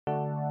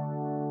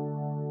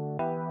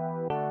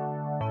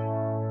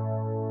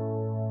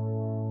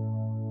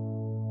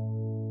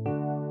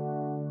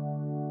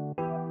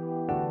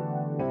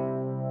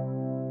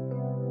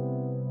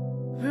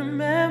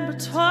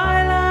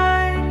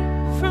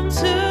Twilight from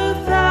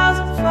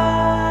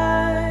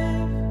 2005.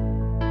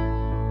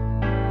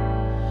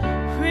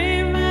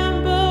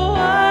 Remember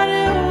what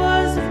it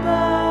was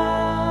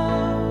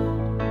about.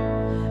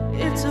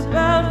 It's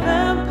about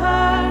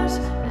vampires,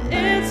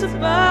 it's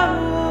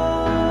about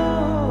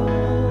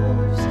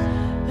wolves,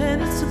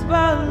 and it's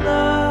about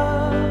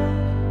love.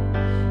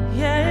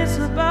 Yeah, it's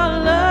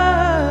about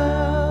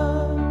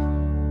love.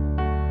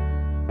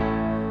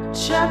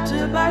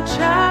 Chapter by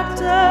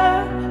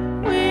chapter,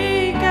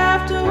 week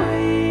after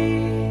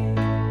week,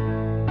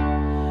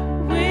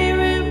 we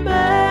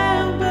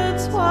remember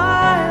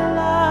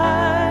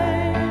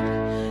Twilight.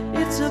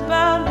 It's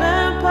about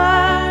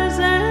vampires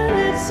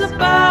and it's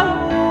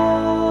about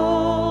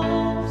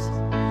wolves,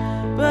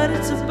 but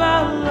it's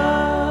about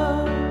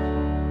love.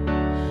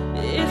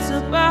 It's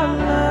about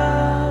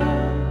love.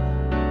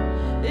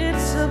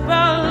 It's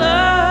about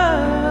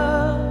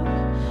love.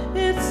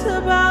 It's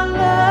about love.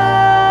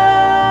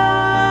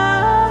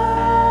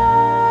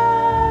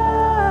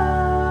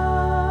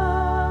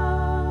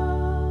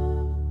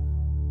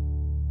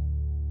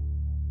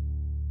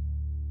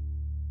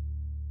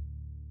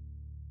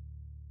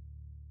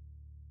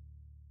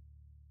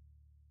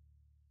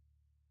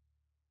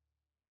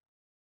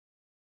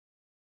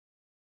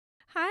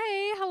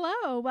 Hi,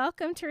 hello.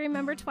 Welcome to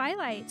Remember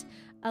Twilight,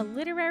 a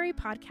literary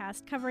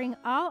podcast covering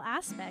all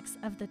aspects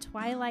of the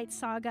Twilight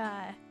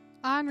Saga.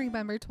 On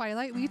Remember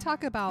Twilight, we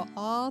talk about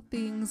all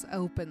things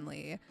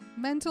openly: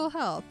 mental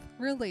health,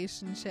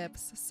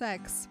 relationships,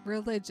 sex,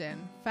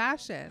 religion,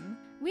 fashion.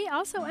 We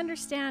also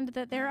understand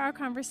that there are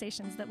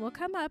conversations that will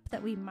come up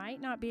that we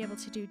might not be able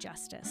to do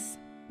justice.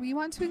 We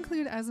want to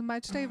include as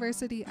much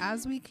diversity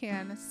as we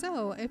can,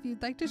 so if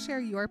you'd like to share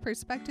your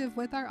perspective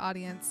with our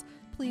audience,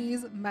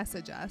 please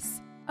message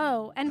us.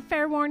 Oh, and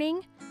fair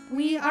warning,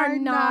 we are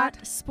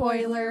not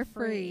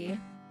spoiler-free.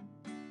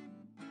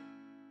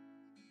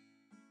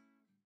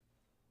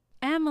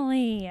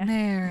 Emily,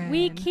 Maren.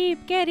 we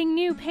keep getting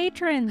new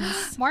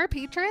patrons. More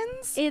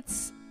patrons?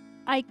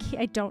 I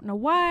don't know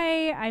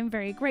why. I'm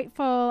very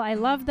grateful. I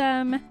love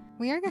them.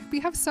 We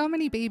have so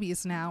many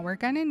babies now. We're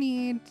gonna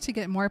need to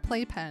get more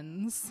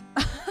playpens.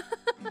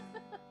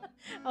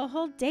 A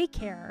whole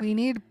daycare. We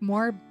need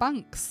more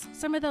bunks.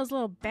 Some of those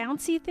little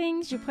bouncy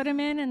things, you put them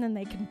in and then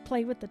they can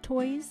play with the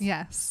toys.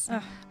 Yes.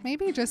 Ugh.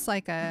 Maybe just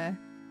like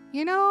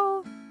you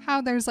know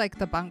how there's like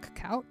the bunk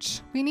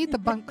couch? We need the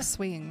bunk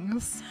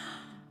swings.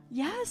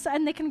 Yes,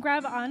 and they can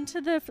grab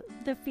onto the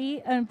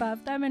feet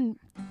above them and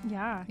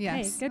yeah.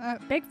 Yes. Hey,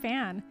 good, big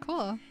fan.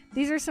 Cool.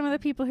 These are some of the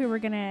people who we're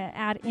going to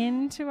add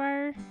into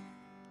our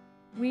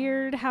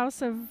weird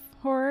house of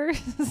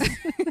horrors.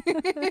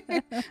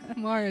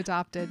 More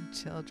adopted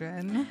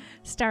children.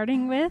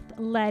 Starting with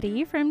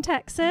Letty from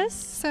Texas,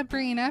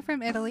 Sabrina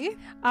from Italy,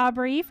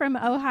 Aubrey from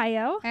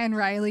Ohio, and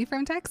Riley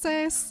from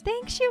Texas.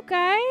 Thanks, you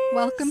guys.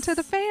 Welcome to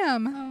the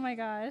fam. Oh my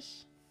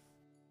gosh.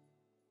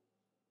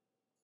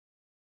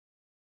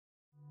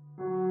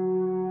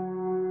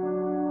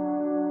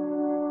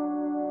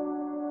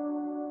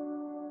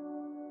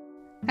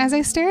 As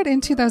I stared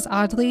into those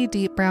oddly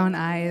deep brown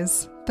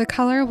eyes, the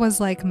color was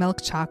like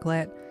milk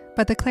chocolate,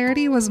 but the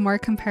clarity was more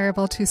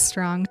comparable to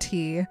strong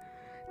tea.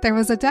 There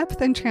was a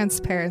depth and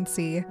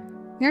transparency.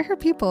 Near her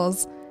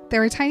pupils,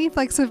 there were tiny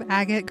flakes of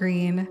agate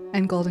green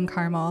and golden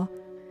caramel.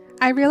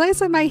 I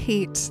realized that my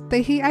hate,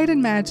 the hate I'd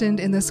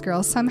imagined in this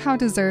girl somehow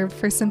deserved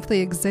for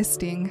simply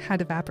existing, had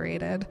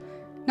evaporated.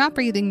 Not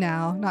breathing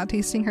now, not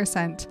tasting her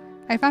scent,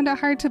 I found it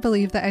hard to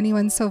believe that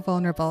anyone so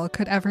vulnerable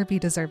could ever be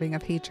deserving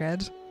of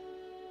hatred.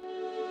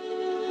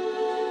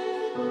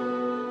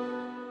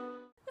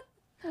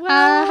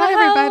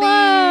 Hi,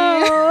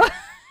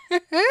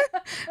 everybody.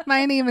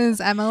 My name is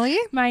Emily.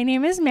 My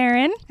name is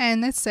Maren.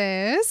 And this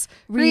is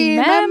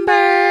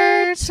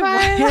Remember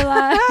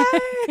Twilight.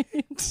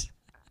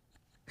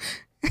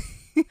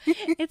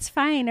 It's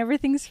fine.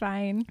 Everything's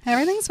fine.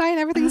 Everything's fine.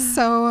 Everything's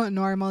so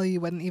normal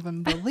you wouldn't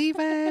even believe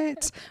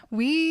it.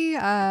 We're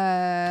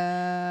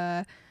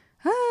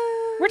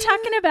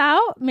talking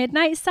about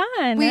Midnight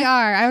Sun. We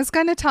are. I was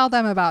going to tell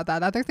them about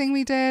that other thing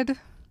we did.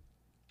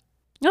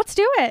 Let's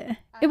do it.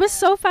 It was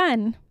so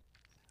fun.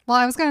 Well,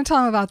 I was going to tell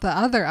them about the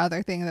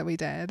other thing that we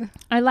did.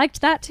 I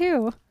liked that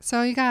too.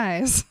 So you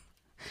guys,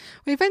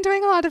 we've been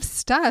doing a lot of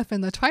stuff in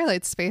the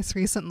Twilight space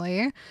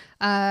recently.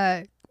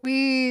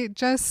 We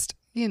just,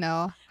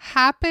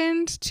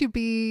 happened to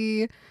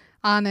be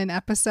on an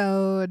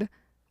episode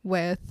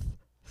with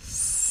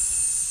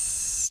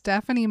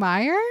Stephenie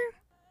Meyer.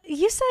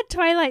 You said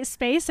Twilight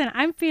Space and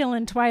I'm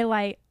feeling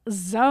Twilight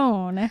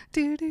Zone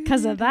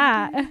because of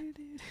that.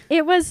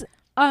 It was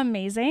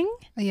amazing.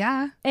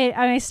 Yeah.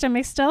 My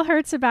stomach still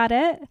hurts about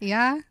it.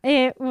 Yeah.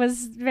 It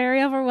was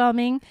very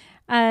overwhelming.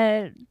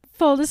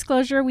 Full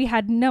disclosure, we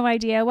had no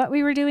idea what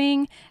we were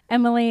doing.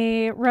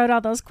 Emily wrote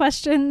all those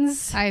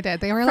questions. I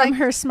did. They were from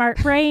her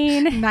smart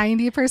brain.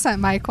 90%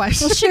 my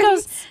questions. Well,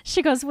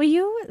 she goes, will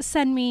you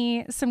send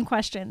me some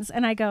questions?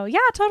 And I go, yeah,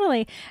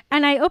 totally.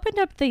 And I opened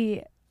up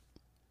the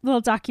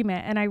little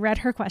document and I read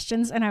her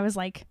questions and I was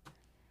like,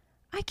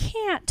 I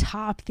can't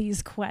top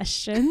these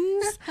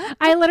questions.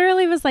 I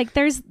literally was like,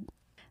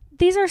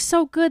 these are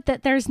so good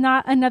that there's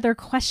not another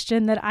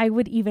question that I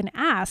would even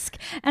ask.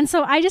 And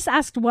so I just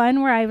asked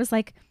one where I was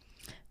like,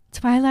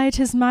 Twilight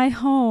is my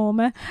home.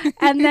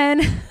 And then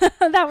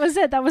that was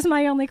it. That was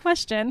my only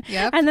question.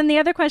 Yep. And then the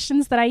other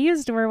questions that I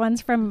used were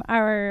ones from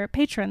our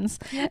patrons.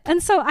 Yep.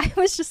 And so I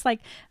was just like,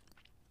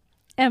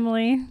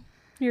 Emily,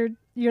 you're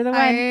the one.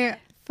 I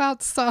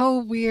felt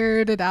so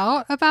weirded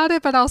out about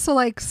it, but also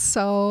like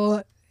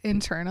so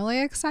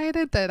internally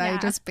excited that I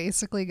just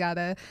basically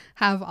gotta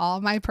have all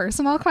my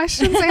personal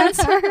questions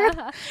answered,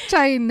 which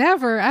I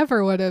never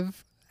ever would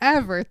have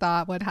ever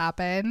thought would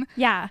happen.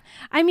 Yeah.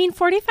 I mean,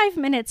 45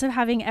 minutes of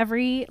having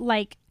every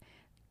like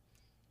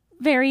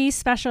very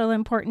special,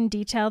 important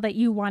detail that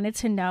you wanted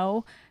to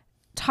know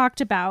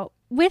talked about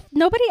with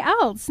nobody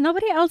else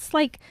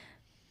like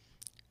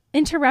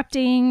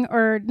interrupting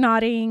or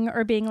nodding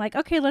or being like,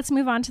 okay, let's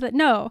move on to the,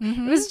 no,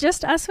 it was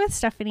just us with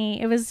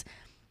Stephanie. It was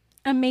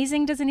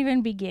amazing. Doesn't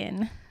even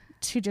begin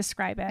to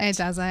describe it. It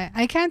doesn't.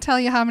 I can't tell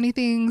you how many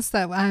things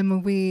that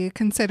we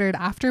considered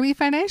after we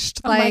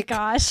finished. Oh my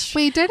gosh.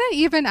 We didn't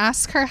even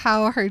ask her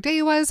how her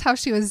day was, how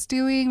she was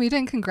doing. We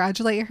didn't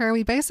congratulate her.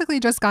 We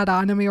basically just got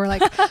on and we were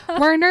like,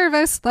 we're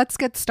nervous. Let's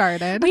get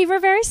started. We were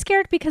very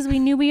scared because we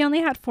knew we only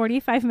had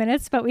 45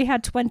 minutes, but we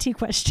had 20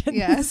 questions.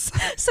 Yes.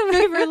 So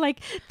we were like,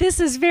 this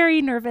is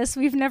very nervous.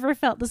 We've never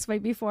felt this way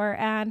before.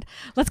 And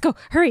let's go.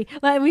 Hurry.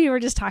 We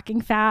were just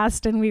talking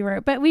fast and we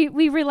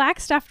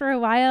relaxed after a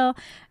while.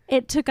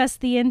 It took us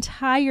the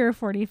entire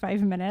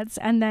 45 minutes.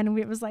 And then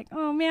it was like,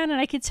 oh man. And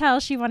I could tell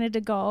she wanted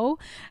to go.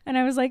 And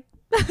I was like,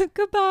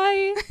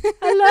 goodbye.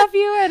 I love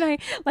you. And I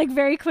like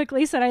very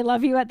quickly said, I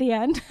love you at the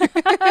end.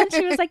 And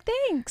she was like,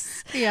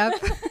 thanks. Yep.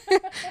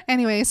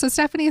 Anyway, so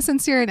Stephanie,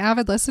 since you're an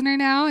avid listener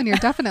now, and you're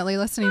definitely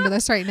listening to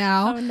this right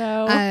now. Oh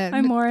no,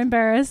 I'm more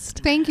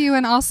embarrassed. Thank you.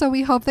 And also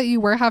we hope that you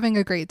were having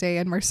a great day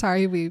and we're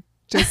sorry we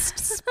just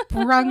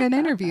sprung an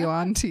interview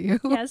onto you.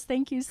 Yes.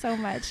 Thank you so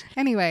much.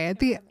 Anyway,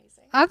 the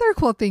other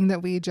cool thing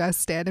that we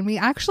just did, and we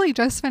actually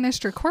just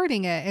finished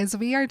recording it, is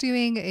we are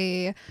doing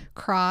a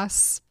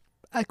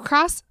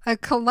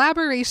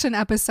collaboration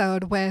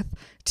episode with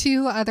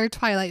 2 other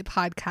Twilight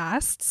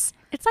podcasts.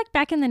 It's like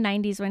back in the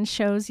 90s when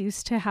shows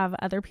used to have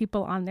other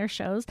people on their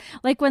shows.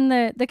 Like when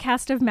the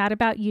cast of Mad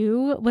About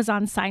You was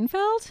on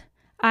Seinfeld.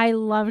 I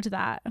loved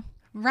that.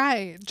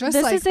 Right. This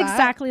is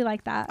exactly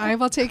like that. I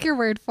will take your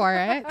word for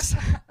it.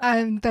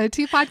 The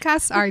 2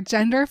 podcasts are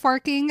Gender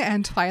Forking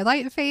and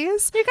Twilight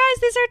Phase. You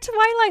guys, these are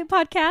Twilight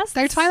podcasts.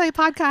 They're Twilight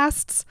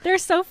podcasts. They're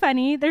so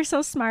funny. They're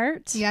so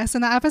smart. Yes,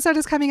 and the episode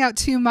is coming out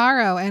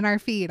tomorrow in our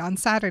feed on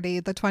Saturday,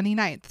 the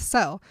 29th.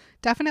 So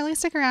definitely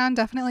stick around.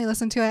 Definitely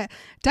listen to it.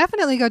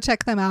 Definitely go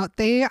check them out.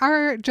 They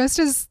are just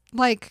as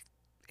like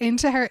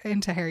into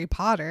Harry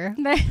Potter.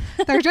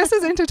 They're just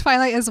as into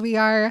Twilight as we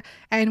are.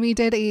 And we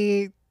did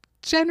a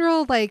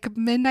general like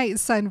Midnight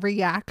Sun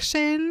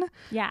reaction.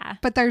 Yeah.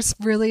 But there's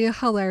really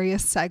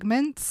hilarious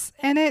segments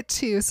in it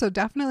too. So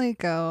definitely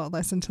go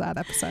listen to that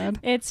episode.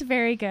 It's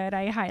very good.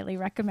 I highly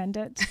recommend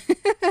it.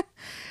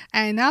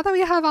 And now that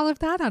we have all of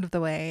that out of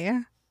the way,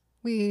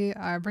 we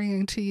are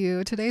bringing to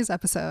you today's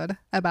episode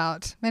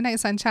about Midnight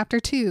Sun Chapter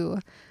 2.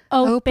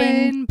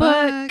 Open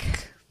book.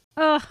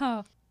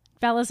 Oh,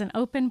 Bella's an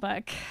open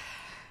book.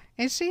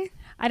 Is she?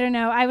 I don't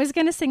know. I was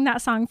going to sing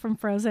that song from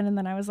Frozen and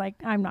then I was like,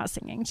 I'm not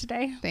singing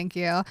today. Thank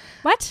you.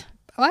 What?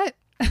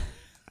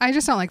 I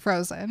just don't like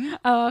Frozen.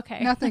 Oh,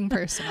 okay. Nothing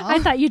personal. I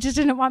thought you just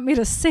didn't want me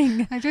to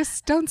sing. I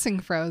just don't sing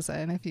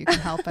Frozen if you can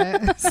help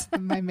it. It's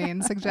my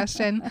main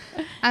suggestion.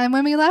 And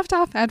when we left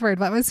off Edward,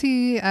 what was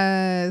he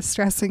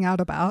stressing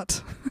out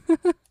about?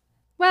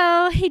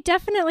 Well, he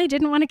definitely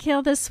didn't want to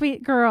kill this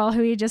sweet girl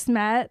who he just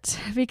met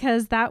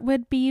because that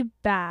would be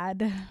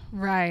bad.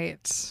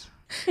 Right.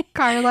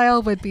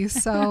 Carlisle would be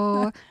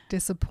so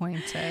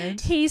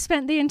disappointed. He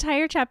spent the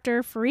entire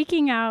chapter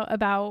freaking out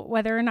about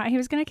whether or not he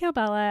was going to kill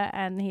Bella,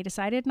 and he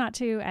decided not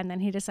to, and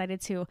then he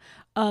decided to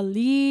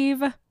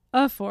leave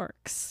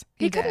Forks.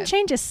 He couldn't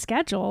change his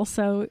schedule,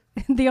 so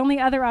the only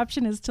other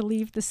option is to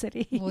leave the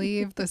city.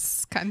 Leave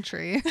this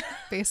country,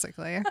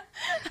 basically.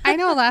 I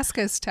know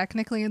Alaska is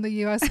technically in the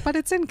U.S., but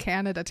it's in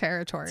Canada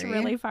territory. It's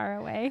really far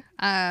away.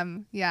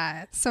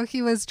 Yeah. So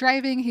he was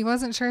driving. He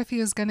wasn't sure if he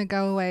was going to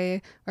go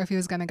away or if he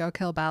was going to go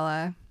kill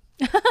Bella.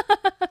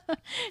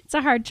 It's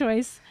a hard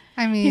choice.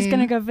 I mean, he's going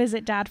to go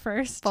visit Dad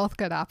first. Both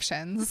good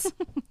options.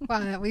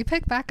 Well, we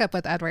pick back up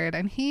with Edward,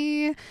 and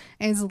he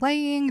is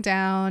laying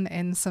down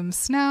in some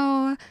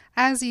snow,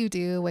 as you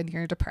do when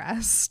you're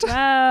depressed.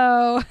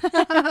 Oh.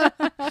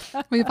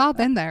 We've all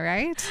been there,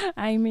 right?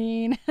 I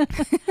mean,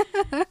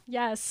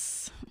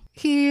 yes.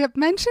 He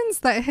mentions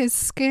that his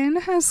skin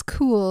has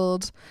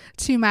cooled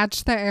to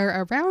match the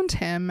air around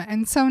him.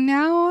 And so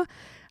now,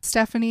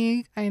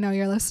 Stephanie, I know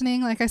you're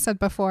listening, like I said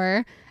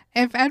before,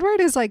 if Edward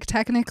is like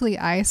technically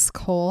ice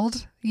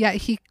cold, yet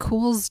he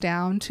cools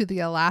down to the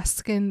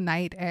Alaskan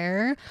night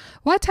air,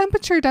 what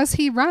temperature does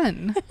he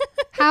run?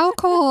 How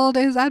cold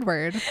is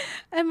Edward?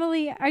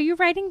 Emily, are you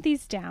writing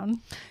these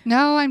down?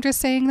 No, I'm just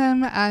saying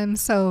them.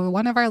 So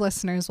one of our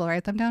listeners will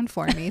write them down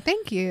for me.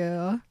 Thank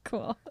you.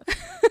 Cool.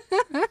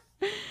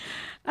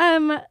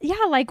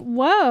 Yeah, like,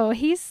 whoa,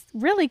 he's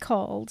really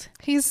cold.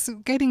 He's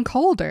getting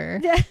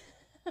colder.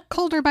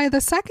 Colder by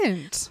the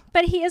second.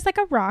 But he is like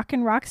a rock,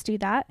 and rocks do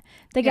that.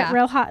 They get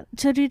real hot.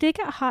 So do they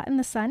get hot in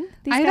the sun?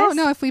 I don't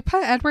know. If we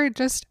put Edward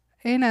just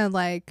in a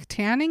like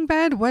tanning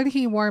bed, would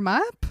he warm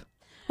up?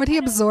 Would he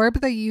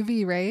absorb the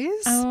UV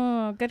rays?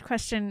 Oh, good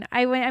question.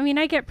 I mean,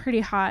 I get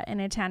pretty hot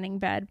in a tanning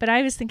bed, but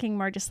I was thinking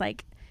more just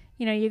like,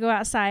 you know, you go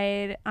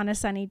outside on a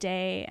sunny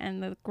day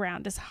and the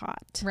ground is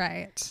hot.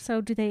 Right. So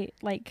do they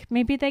like,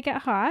 maybe they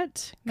get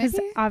hot because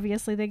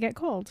obviously they get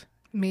cold.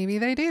 Maybe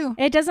they do.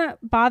 It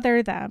doesn't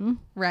bother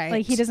them. Right.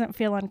 Like he doesn't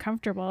feel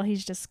uncomfortable.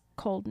 He's just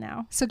cold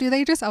now. So do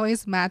they just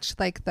always match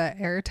like the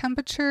air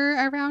temperature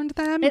around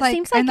them? It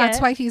seems like and that's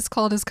why he's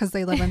cold is because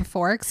they live in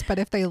Forks. But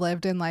if they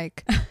lived in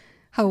like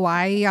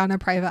Hawaii on a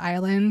private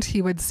island,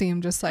 he would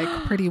seem just like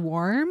pretty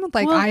warm.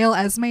 Like Isle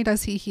Esme,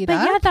 does he heat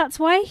up? Yeah, that's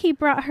why he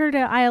brought her to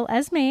Isle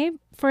Esme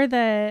for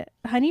the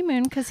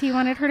honeymoon, because he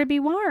wanted her to be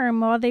warm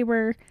while they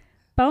were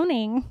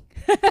boning.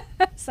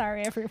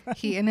 Sorry, everyone.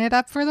 Heating it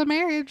up for the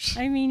marriage.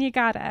 I mean, you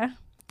gotta.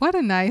 What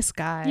a nice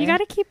guy. You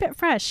gotta keep it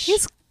fresh.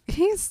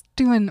 He's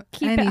doing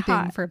Keep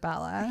anything for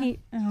Bella.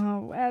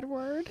 Oh,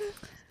 Edward.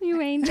 You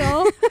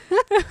angel.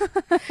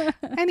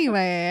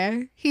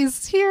 Anyway,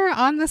 he's here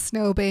on the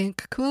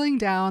snowbank, cooling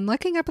down,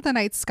 looking up at the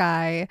night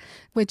sky,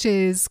 which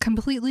is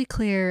completely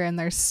clear, and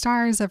there's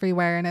stars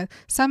everywhere, and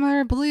some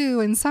are blue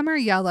and some are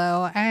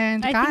yellow.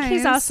 And I think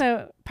he's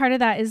also, part of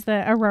that is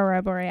the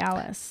Aurora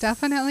Borealis.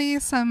 Definitely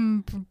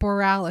some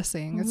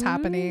borealising is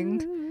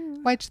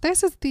happening, which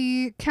this is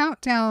the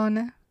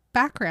countdown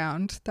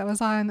background that was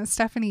on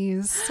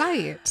Stephanie's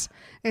site,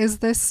 is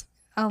this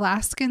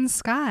Alaskan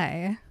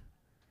sky.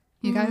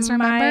 You guys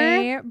remember?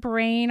 My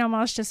brain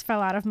almost just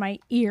fell out of my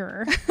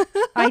ear.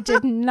 I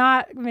did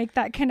not make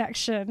that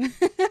connection.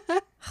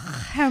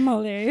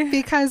 Emily.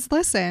 Because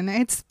listen,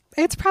 it's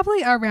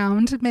probably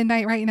around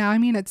midnight right now. I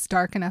mean, it's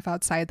dark enough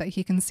outside that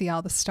he can see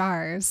all the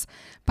stars.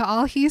 But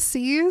all he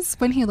sees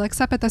when he looks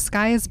up at the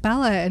sky is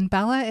Bella, and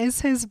Bella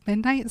is his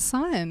midnight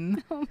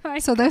sun. Oh my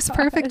So this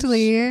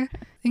perfectly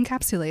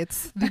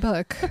encapsulates the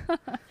book.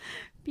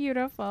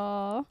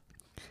 Beautiful.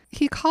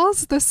 He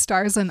calls the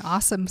stars an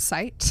awesome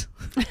sight.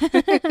 So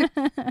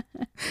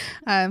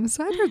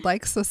Edward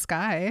likes the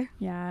sky.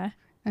 Yeah.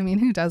 I mean,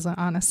 who doesn't,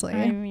 honestly?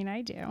 I mean,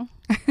 I do.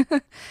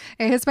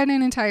 It has been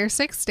an entire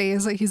 6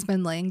 days that he's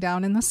been laying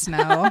down in the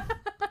snow.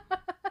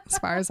 As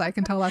far as I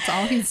can tell, that's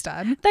all he's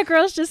done. The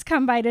girls just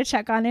come by to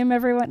check on him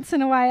every once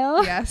in a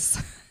while.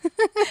 Yes.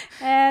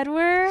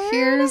 Edward.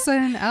 Here's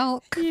an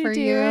elk for you.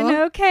 Doing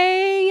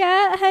okay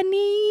yet,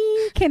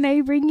 honey? Can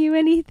I bring you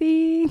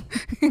anything?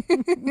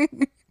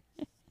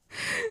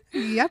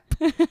 Yep.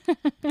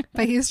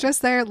 But he's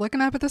just there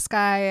looking up at the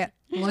sky,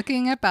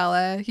 looking at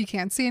Bella. He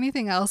can't see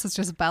anything else. It's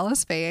just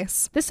Bella's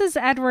face. This is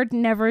Edward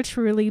never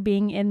truly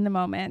being in the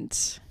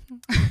moment.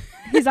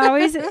 He's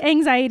always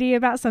anxiety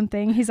about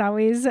something. He's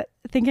always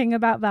thinking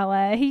about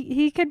Bella.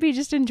 He could be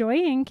just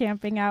enjoying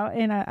camping out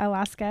in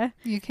Alaska.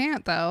 You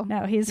can't, though.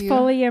 No, he's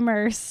fully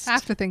immersed.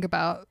 Have to think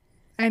about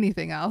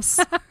anything else.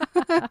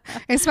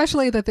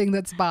 Especially the thing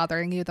that's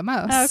bothering you the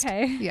most.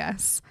 Okay.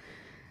 Yes.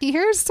 He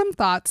hears some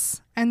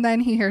thoughts, and then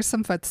he hears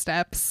some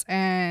footsteps,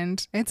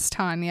 and it's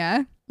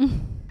Tanya.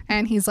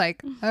 And he's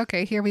like,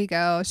 okay, here we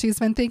go. She's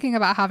been thinking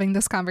about having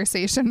this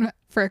conversation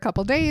for a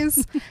couple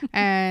days,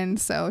 and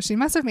so she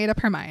must have made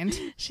up her mind.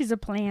 She's a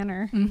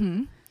planner.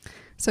 Mm-hmm.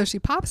 So she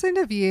pops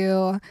into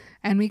view,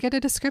 and we get a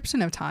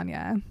description of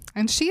Tanya.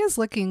 And she is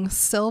looking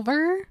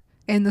silver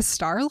in the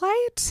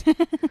starlight.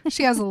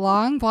 She has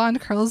long blonde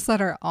curls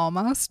that are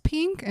almost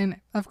pink, and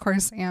of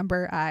course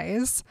amber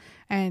eyes,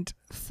 and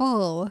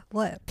full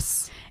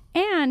lips.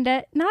 And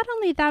not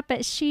only that,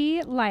 but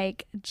she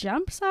like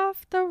jumps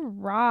off the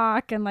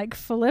rock and like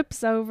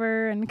flips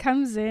over and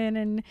comes in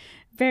and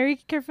very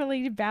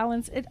carefully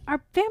balance it.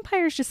 Are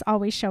vampires just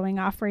always showing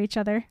off for each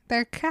other?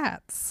 They're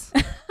cats.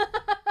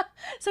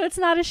 So it's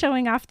not a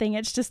showing off thing.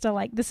 It's just a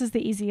like, this is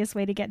the easiest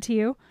way to get to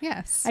you.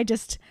 Yes. I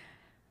just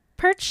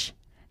perch,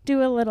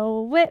 do a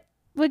little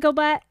wiggle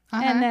butt,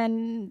 and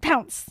then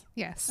pounce.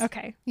 Yes.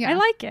 Okay. Yeah. I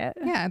like it.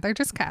 Yeah, they're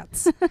just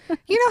cats.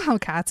 You know how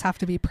cats have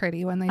to be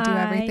pretty when they do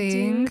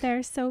everything. I do.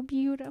 They're so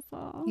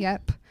beautiful.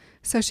 Yep.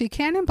 So she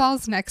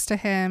cannonballs next to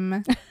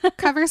him,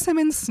 covers him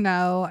in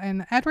snow,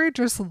 and Edward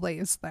just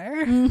lays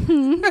there.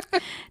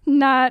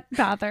 Not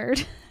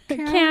bothered.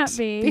 Can't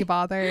be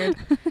bothered.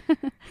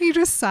 He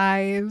just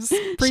sighs,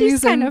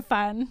 She's kind of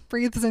fun.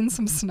 breathes in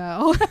some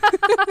snow,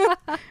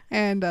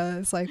 and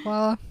it's like,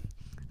 well,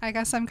 I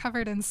guess I'm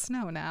covered in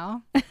snow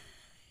now.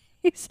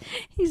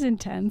 He's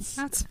intense.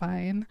 That's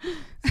fine.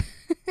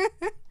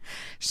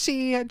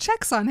 She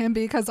checks on him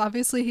because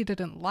obviously he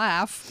didn't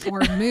laugh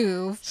or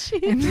move.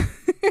 And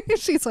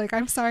she's like,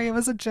 I'm sorry, it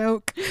was a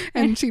joke.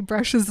 And she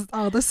brushes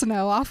all the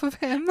snow off of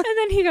him. And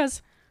then he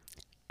goes,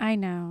 I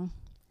know.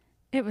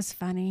 It was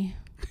funny.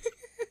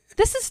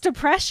 This is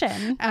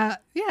depression.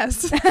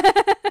 Yes.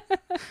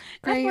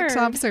 Great Edward.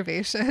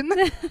 observation.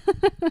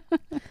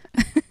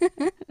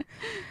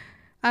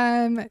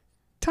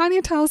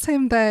 Tanya tells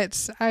him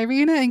that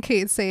Irina and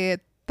Kate say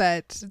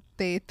that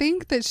they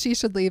think that she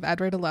should leave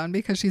Edward alone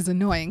because she's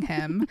annoying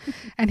him.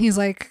 And he's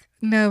like,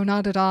 no,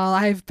 not at all.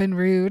 I've been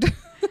rude.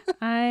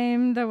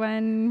 I'm the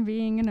one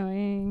being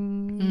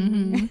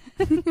annoying.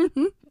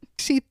 Mm-hmm.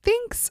 She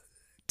thinks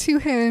to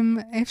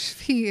him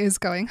if he is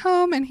going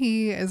home and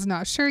he is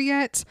not sure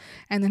yet.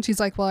 And then she's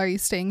like, well, are you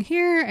staying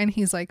here? And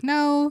he's like,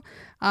 no.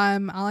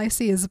 All I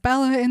see is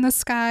Bella in the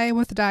sky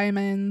with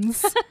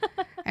diamonds.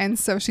 And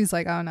so she's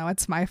like, oh no,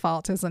 it's my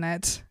fault, isn't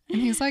it?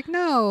 And he's like,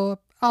 no,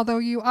 although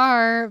you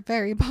are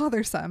very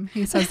bothersome.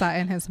 He says that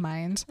in his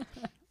mind.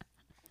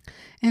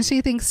 And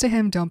she thinks to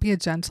him, don't be a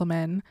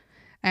gentleman.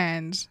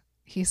 And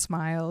he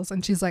smiles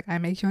and she's like, I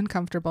make you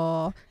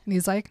uncomfortable. And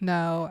he's like,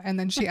 no. And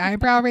then she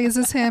eyebrow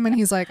raises him and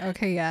he's like,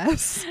 okay,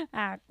 yes.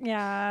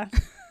 Yeah,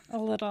 a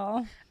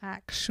little.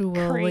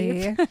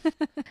 Actually.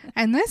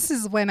 And this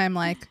is when I'm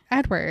like,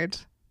 Edward,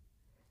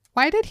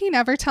 why did he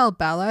never tell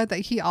Bella that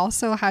he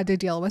also had to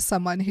deal with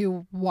someone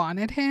who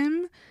wanted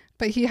him,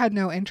 but he had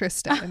no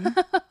interest in?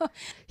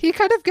 He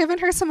could have given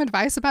her some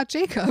advice about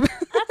Jacob. That's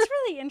a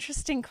really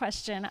interesting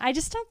question. I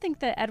just don't think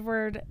that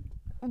Edward...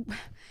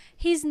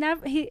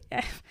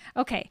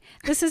 okay,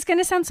 this is going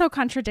to sound so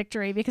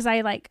contradictory because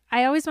I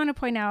always want to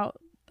point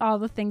out all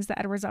the things that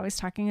Edward's always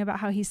talking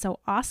about, how he's so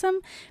awesome,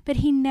 but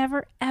he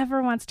never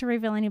ever wants to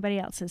reveal anybody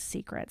else's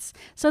secrets.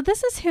 So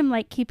this is him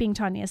like keeping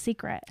Tanya a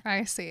secret.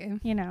 I see.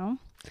 You know?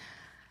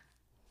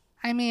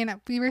 I mean,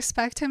 we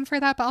respect him for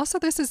that, but also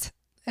this is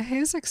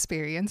his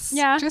experience.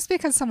 Yeah. Just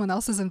because someone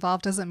else is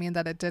involved doesn't mean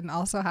that it didn't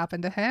also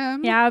happen to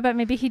him. Yeah, but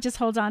maybe he just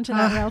holds on to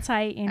that real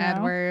tight, you know?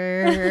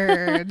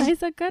 Edward.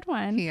 He's a good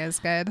one. He is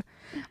good.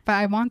 But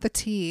I want the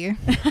tea.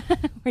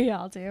 We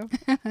all do.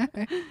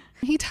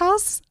 He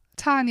tells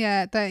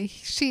Tanya that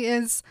she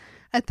is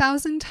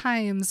 1,000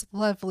 times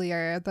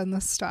lovelier than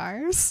the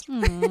stars.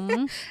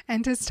 And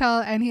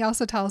he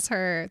also tells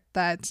her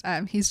that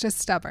he's just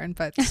stubborn,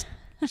 but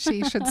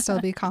she should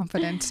still be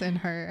confident in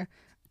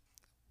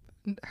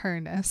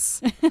herness.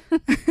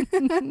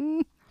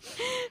 And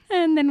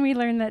then we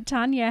learn that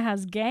Tanya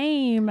has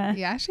game.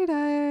 Yeah, she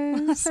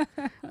does.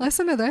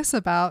 Listen to this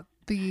about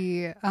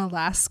the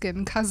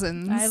Alaskan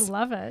cousins. I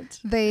love it.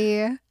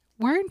 They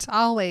weren't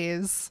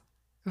always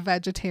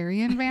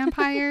vegetarian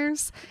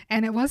vampires,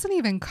 and it wasn't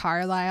even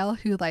Carlisle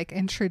who like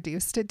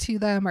introduced it to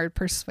them or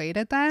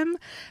persuaded them,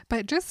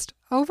 but just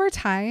over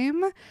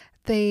time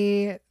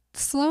they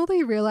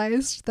slowly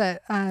realized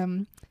that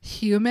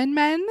human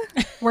men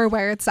were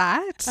where it's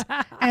at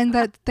and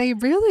that they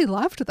really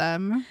loved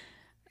them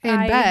in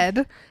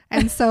bed,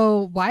 and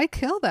so why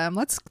kill them?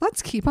 Let's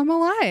keep them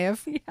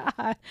alive.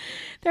 Yeah,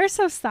 they're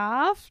so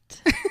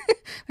soft.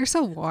 They're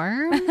so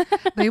warm.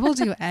 They will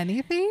do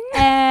anything.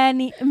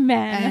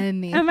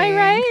 Anything. Am I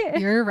right?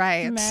 You're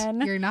right. Men.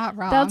 You're not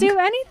wrong. They'll do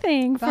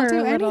anything They'll for do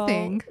a little,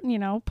 anything.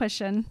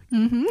 Pushing.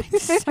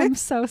 Mm-hmm. I'm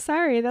so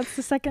sorry. That's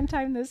the second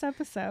time this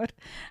episode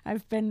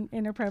I've been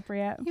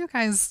inappropriate. You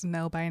guys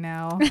know by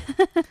now.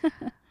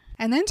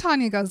 And then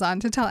Tanya goes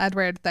on to tell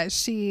Edward that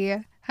she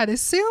had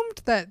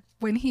assumed that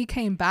when he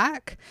came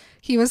back,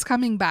 he was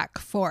coming back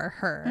for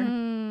her.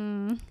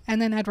 And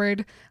then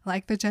Edward,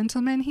 like the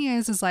gentleman he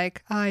is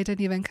like, oh, I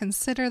didn't even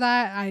consider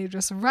that. I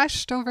just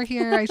rushed over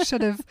here. I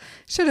should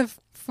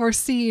have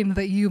foreseen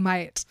that you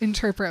might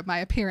interpret my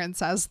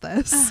appearance as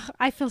this.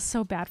 I feel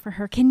so bad for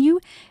her. Can you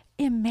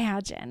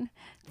imagine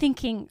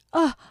thinking,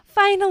 oh,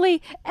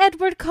 finally,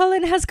 Edward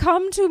Cullen has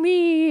come to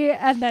me.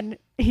 And then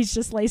he's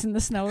just lays in the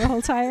snow the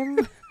whole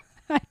time.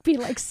 I'd be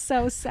like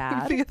so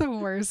sad. It'd be the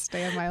worst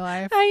day of my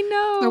life. I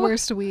know. The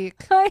worst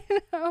week. I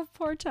know.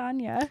 Poor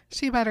Tanya.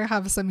 She better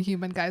have some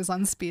human guys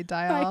on speed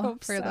dial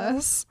for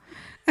this.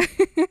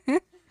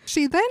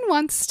 She then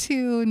wants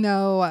to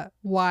know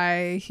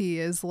why he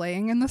is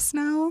laying in the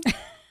snow,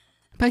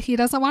 but he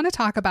doesn't want to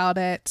talk about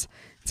it.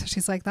 So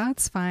she's like,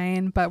 that's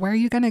fine. But where are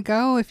you going to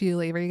go if you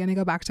leave? Are you going to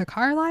go back to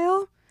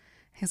Carlisle?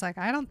 He's like,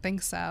 I don't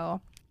think so.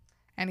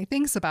 And he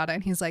thinks about it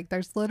and he's like,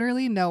 there's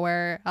literally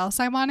nowhere else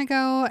I want to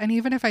go. And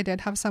even if I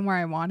did have somewhere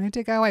I wanted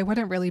to go, I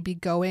wouldn't really be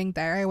going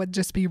there. I would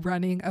just be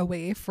running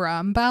away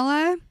from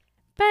Bella.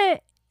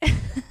 But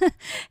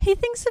he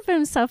thinks of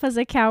himself as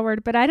a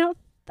coward, but I don't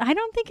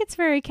think it's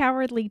very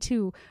cowardly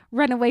to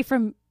run away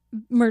from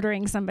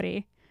murdering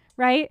somebody,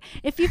 right?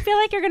 If you feel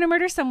like you're going to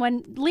murder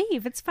someone,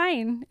 leave. It's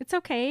fine. It's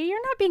okay.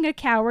 You're not being a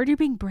coward. You're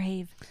being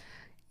brave.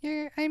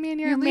 You're at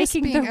least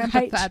making being the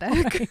right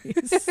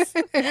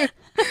empathetic.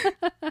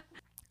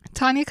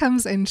 Tanya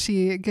comes and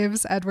she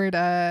gives Edward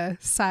a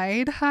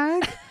side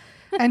hug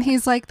and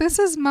he's like, this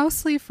is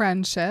mostly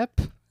friendship.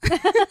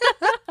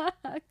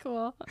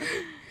 Cool.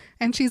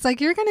 And she's like,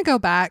 you're going to go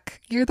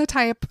back. You're the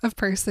type of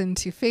person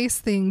to face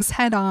things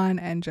head on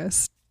and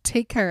just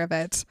take care of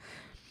it.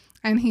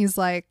 And he's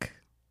like,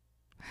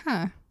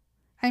 I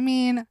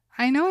mean,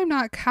 I know I'm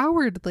not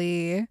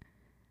cowardly.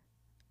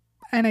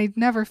 And I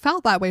never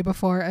felt that way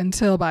before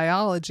until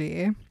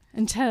biology.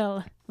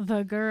 Until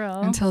The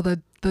girl. until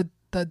the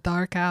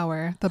dark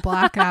hour, the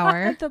black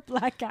hour. The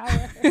black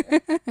hour.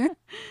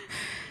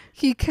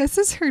 He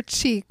kisses her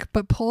cheek,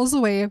 but pulls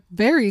away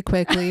very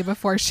quickly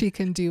before she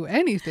can do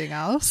anything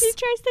else. She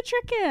tries to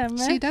trick him.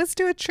 She does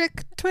do a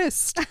trick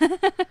twist.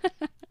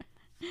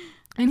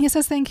 And he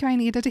says, thank you, I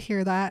needed to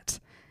hear that.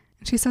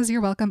 And she says, you're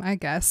welcome, I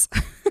guess.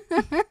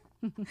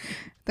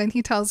 Then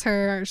he tells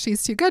her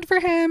she's too good for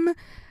him,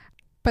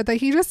 but that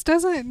he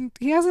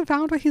hasn't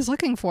found what he's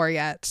looking for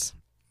yet.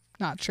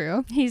 Not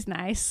true. He's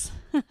nice.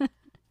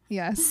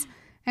 Yes.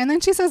 And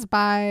then she says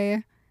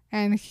bye,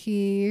 and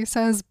he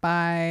says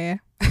bye.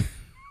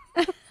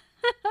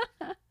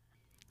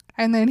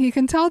 And then he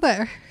can tell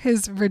that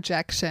his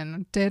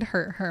rejection did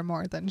hurt her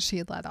more than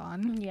she let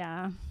on.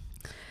 Yeah.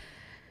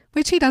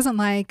 Which he doesn't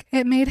like.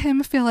 It made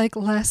him feel like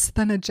less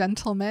than a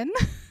gentleman.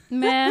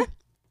 Meh.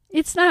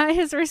 It's not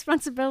his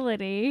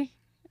responsibility.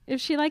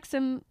 If she likes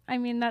him, I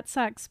mean, that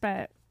sucks,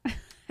 but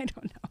I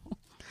don't know.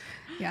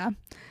 Yeah.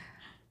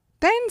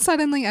 Then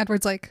suddenly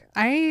Edward's like,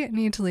 I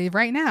need to leave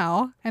right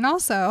now. And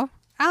also,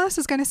 Alice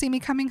is going to see me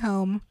coming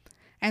home.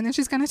 And then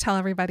she's going to tell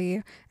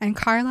everybody. And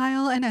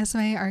Carlisle and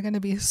Esme are going to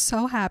be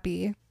so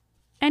happy.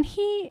 And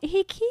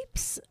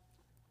he's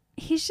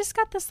just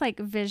got this like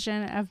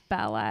vision of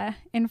Bella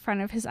in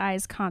front of his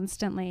eyes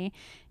constantly.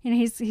 You know,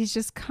 he's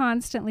just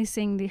constantly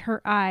seeing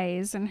her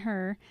eyes and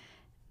her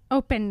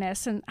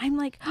openness. And I'm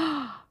like,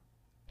 oh,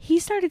 he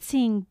started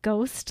seeing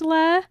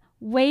Ghostla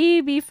way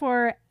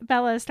before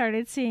Bella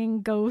started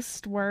seeing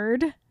Ghost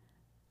Word,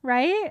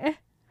 right?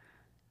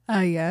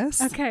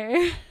 Yes.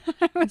 Okay.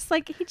 I was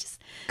like,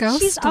 Ghostla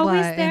she's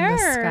always in there.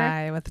 the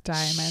sky with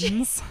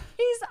diamonds.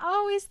 He's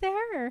always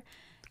there.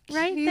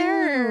 Right Cute.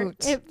 there.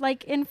 It,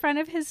 like in front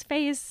of his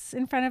face,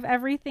 in front of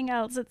everything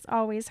else, it's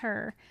always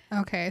her.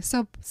 Okay,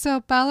 so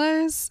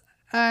Bella's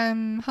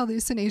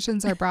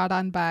hallucinations are brought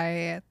on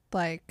by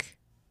like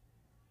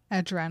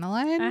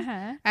adrenaline.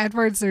 Uh-huh.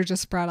 Edward's are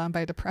just brought on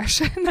by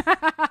depression.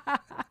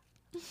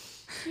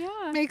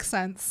 Yeah. Makes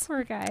sense.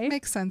 Poor guy.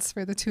 Makes sense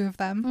for the two of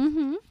them.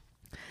 Mm-hmm.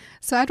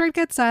 So Edward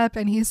gets up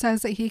and he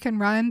says that he can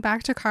run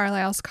back to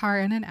Carlisle's car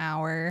in an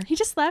hour. He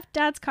just left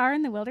Dad's car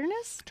in the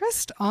wilderness?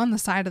 Just on the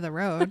side of the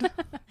road,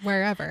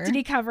 wherever. Did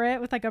he cover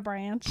it with like a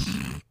branch?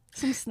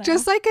 Some snow?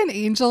 Just like an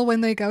angel when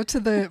they go to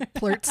the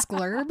Plurt's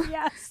Glurb.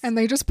 Yes. And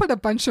they just put a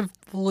bunch of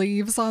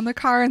leaves on the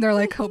car and they're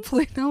like,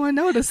 hopefully no one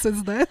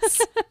notices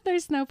this.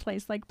 There's no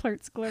place like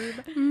Plurt's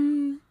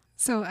Glurb.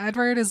 So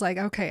Edward is like,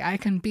 okay, I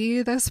can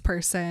be this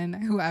person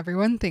who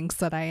everyone thinks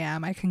that I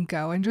am. I can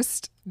go and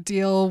just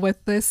deal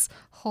with this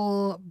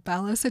whole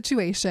Bella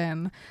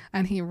situation.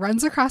 And he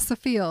runs across the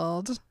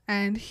field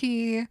and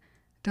he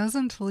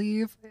doesn't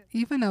leave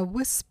even a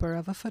whisper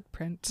of a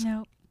footprint.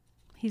 No.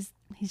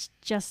 He's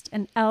just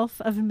an elf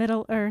of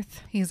Middle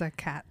Earth. He's a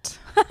cat.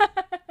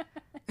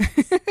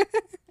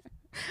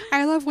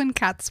 I love when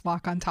cats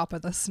walk on top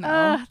of the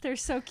snow. They're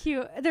so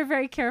cute. They're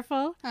very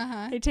careful.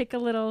 Uh-huh. They take a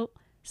little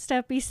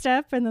steppy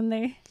step and then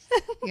they...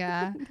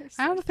 Yeah.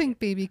 so I don't think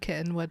baby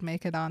kitten would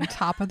make it on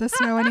top of the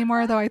snow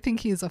anymore, though. I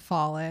think he's a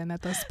fallen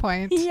at this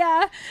point.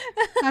 Yeah.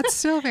 That's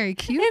still very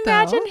cute,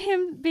 Imagine though.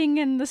 him being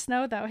in the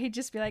snow, though. He'd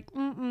just be like,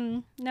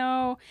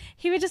 no.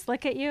 He would just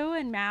look at you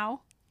and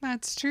meow.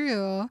 That's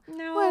true.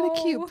 No. What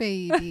a cute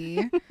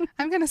baby.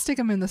 I'm going to stick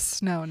him in the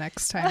snow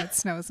next time it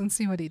snows and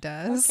see what he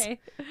does. Okay.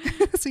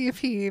 See if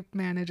he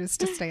manages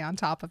to stay on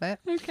top of it.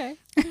 Okay.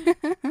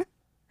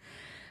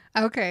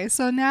 Okay,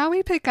 so now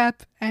we pick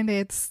up and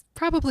it's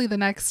probably the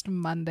next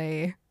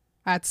Monday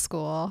at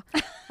school.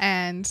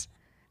 And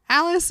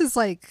Alice is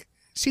like,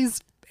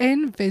 she's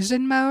in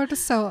vision mode.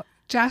 So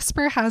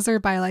Jasper has her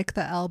by like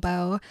the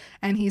elbow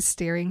and he's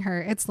steering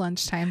her. It's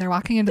lunchtime. They're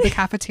walking into the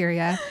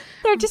cafeteria.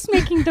 They're just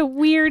making the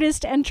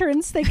weirdest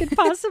entrance they could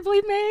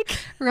possibly make.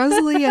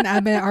 Rosalie and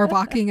Emmett are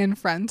walking in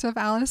front of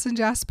Alice and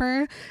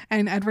Jasper.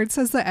 And Edward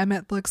says that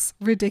Emmett looks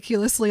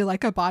ridiculously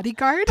like a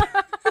bodyguard.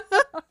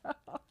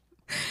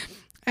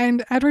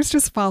 And Edward's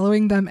just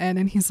following them in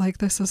and he's like,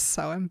 this is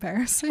so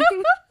embarrassing.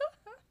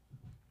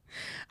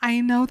 I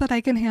know that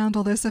I can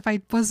handle this. If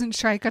I wasn't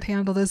sure I could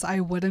handle this, I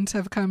wouldn't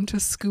have come to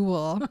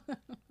school.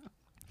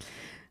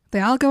 They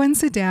all go and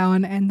sit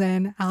down and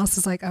then Alice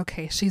is like,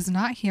 okay, she's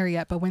not here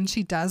yet. But when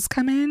she does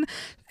come in,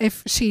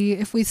 if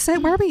we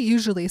sit where we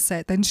usually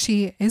sit, then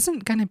she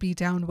isn't going to be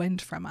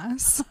downwind from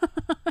us.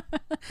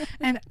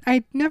 And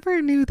I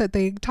never knew that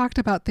they talked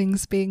about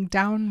things being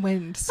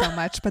downwind so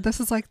much, but this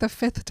is like the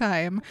 5th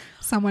time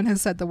someone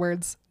has said the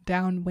words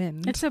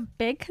downwind. It's a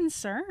big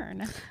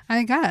concern.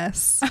 I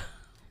guess.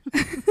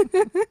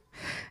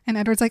 And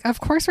Edward's like,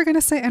 of course we're going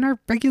to sit in our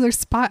regular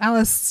spot.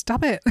 Alice,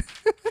 stop it.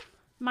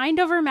 Mind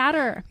over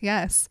matter.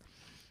 Yes.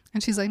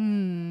 And she's like,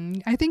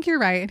 I think you're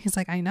right. And he's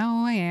like, I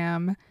know I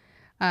am.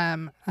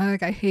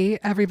 Like I hate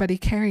everybody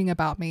caring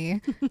about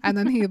me. And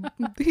then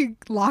he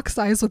locks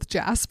eyes with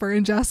Jasper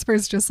and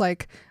Jasper's just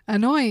like,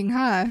 annoying,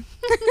 huh?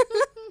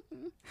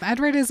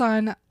 Edward is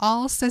on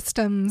all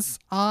systems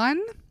on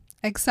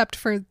except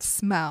for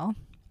smell.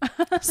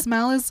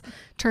 Smell is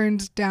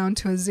turned down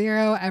to a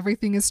 0.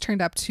 Everything is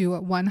turned up to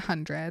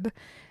 100.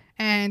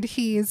 And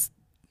he's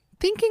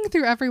thinking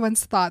through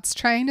everyone's thoughts,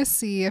 trying to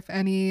see if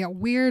any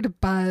weird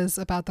buzz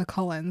about the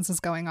Cullens is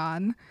going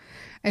on.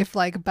 If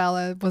like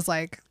Bella was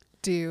like,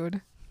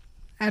 dude,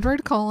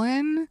 Edward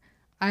Cullen,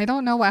 I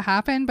don't know what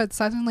happened, but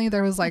suddenly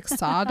there was like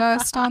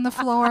sawdust on the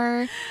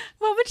floor.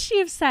 What would she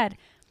have said?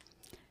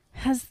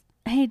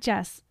 Hey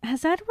Jess,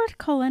 has Edward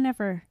Cullen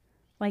ever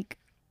like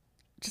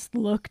just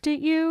looked at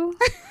you?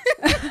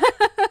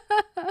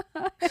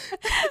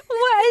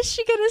 What is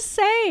she gonna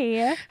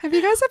say? Have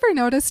you guys ever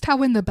noticed how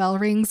when the bell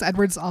rings,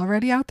 Edward's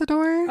already out the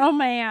door? Oh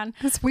man,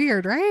 It's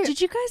weird, right?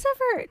 did you guys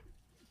ever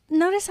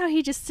notice how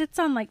he just sits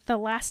on like the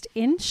last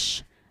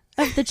inch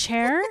of the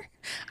chair?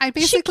 I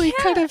basically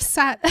could can't. have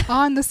sat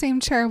on the same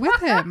chair with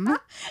him.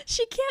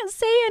 She can't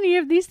say any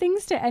of these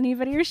things to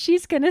anybody or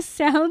she's gonna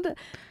sound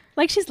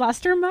like she's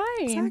lost her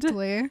mind.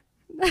 Exactly.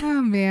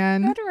 Oh,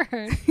 man.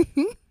 Edward.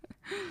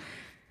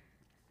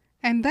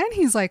 And then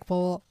he's like,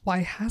 well, why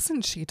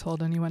hasn't she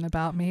told anyone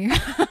about me?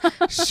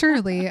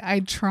 Surely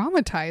I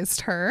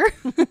traumatized her.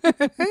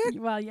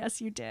 Well,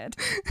 yes, you did,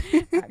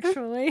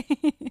 actually.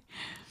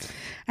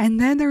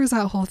 And then there was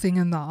that whole thing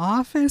in the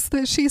office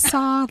that she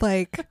saw.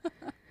 Like,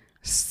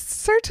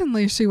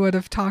 certainly she would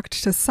have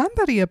talked to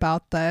somebody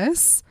about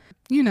this.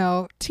 You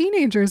know,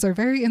 teenagers are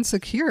very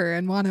insecure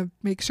and want to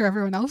make sure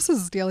everyone else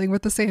is dealing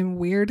with the same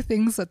weird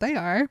things that they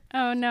are.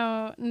 Oh,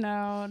 no,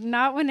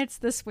 not when it's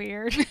this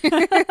weird.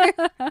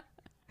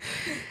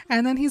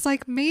 And then he's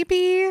like,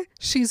 maybe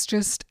she's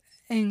just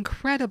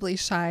incredibly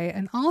shy.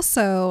 And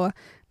also,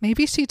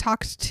 maybe she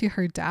talked to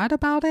her dad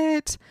about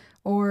it.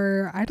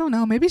 Or, I don't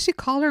know, maybe she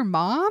called her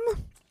mom?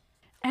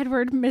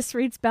 Edward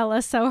misreads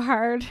Bella so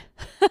hard.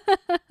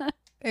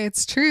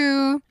 It's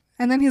true.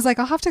 And then he's like,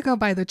 I'll have to go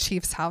by the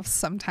chief's house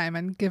sometime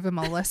and give him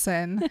a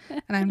listen.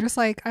 And I'm just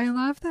like, I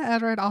love that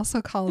Edward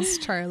also calls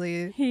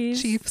Charlie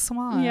Chief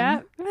Swan.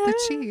 Yep. The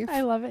chief.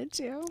 I love it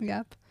too.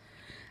 Yep.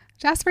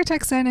 Jasper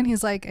texts in and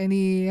he's like,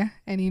 any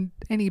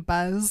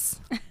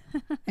buzz?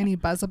 Any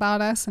buzz about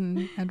us?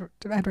 And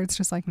Edward's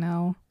just like,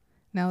 no,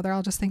 they're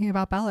all just thinking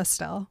about Bella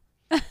still.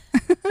 We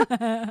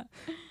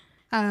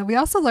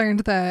also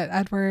learned that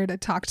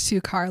Edward talked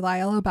to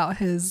Carlisle about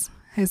his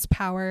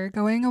power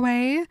going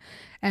away,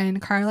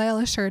 and Carlisle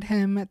assured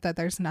him that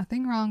there's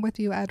nothing wrong with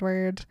you,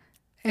 Edward.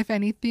 If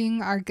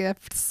anything, our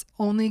gifts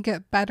only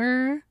get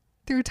better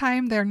through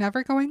time. They're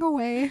never going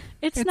away.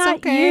 It's not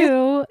okay.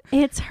 You,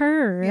 it's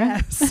her.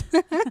 Yes.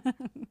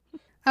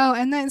 Oh,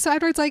 and then so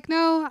Edward's like,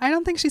 no, I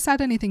don't think she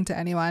said anything to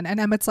anyone. And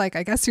Emmett's like,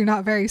 I guess you're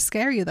not very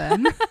scary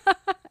then.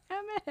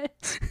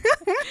 Emmett.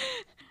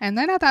 And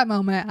then at that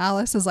moment,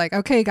 Alice is like,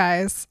 okay,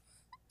 guys,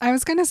 I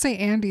was going to say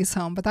Andy's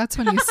home, but that's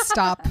when you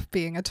stop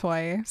being a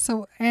toy.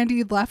 So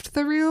Andy left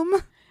the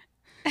room.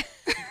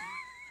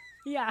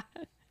 Yeah.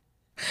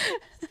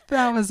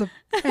 That was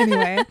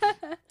anyway.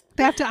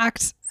 They have to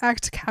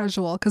act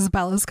casual because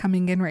Bella's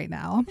coming in right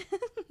now.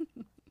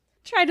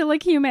 Try to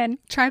look human.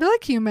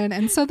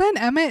 And so then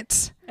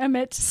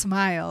Emmett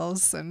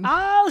smiles and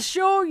I'll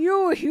show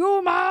you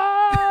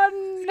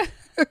human.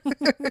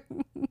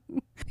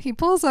 he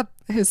pulls up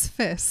his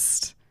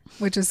fist,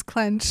 which is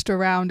clenched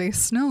around a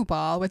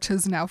snowball, which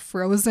is now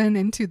frozen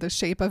into the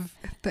shape of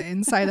the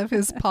inside of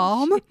his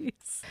palm.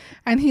 Jeez.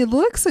 And he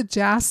looks at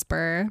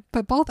Jasper,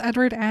 but both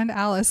Edward and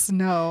Alice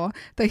know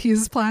that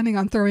he's planning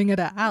on throwing it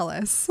at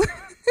Alice.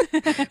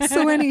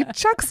 So when he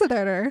chucks it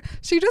at her,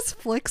 she just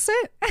flicks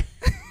it.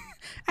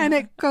 And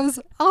it goes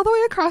all the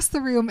way across the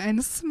room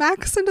and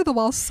smacks into the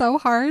wall so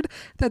hard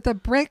that the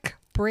brick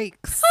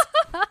breaks.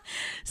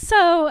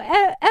 So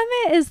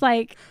Emmett is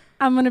like,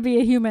 I'm going to be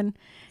a human.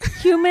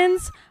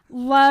 Humans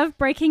love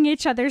breaking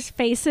each other's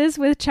faces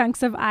with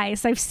chunks of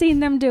ice. I've seen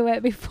them do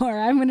it before.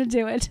 I'm going to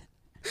do it.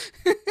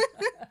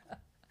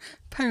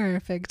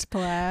 Perfect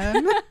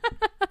plan.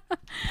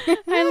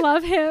 I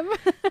love him.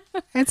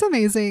 It's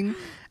amazing.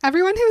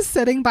 Everyone who's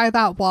sitting by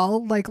that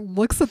wall like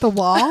looks at the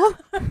wall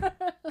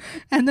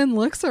and then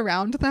looks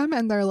around them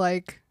and they're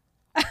like,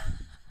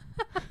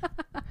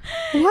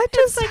 what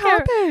just like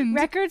happened?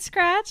 A record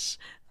scratch.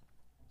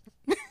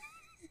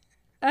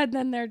 And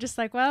then they're just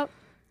like, well,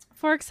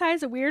 Forks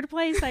High's a weird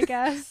place, I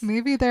guess.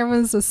 Maybe there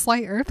was a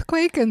slight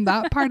earthquake and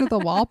that part of the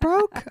wall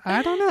broke.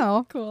 I don't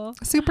know. Cool.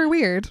 Super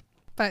weird.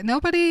 But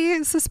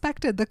nobody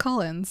suspected the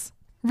Cullens.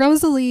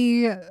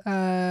 Rosalie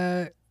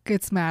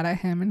gets mad at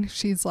him and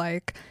she's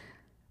like,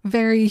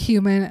 very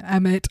human,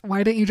 Emmett,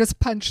 why didn't you just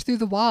punch through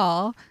the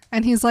wall?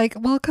 And he's like,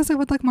 well, because it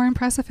would look more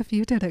impressive if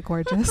you did it,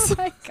 gorgeous. Oh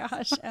my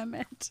gosh,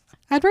 Emmett.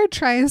 Edward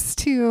tries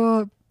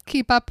to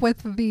keep up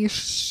with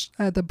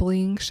the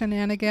bling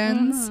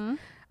shenanigans,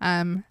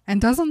 and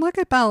doesn't look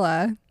at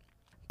Bella,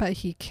 but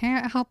he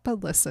can't help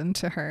but listen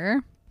to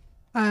her.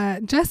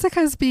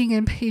 Jessica's being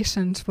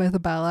impatient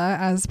with Bella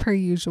as per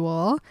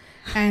usual,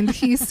 and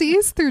he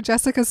sees through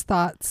Jessica's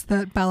thoughts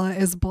that Bella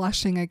is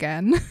blushing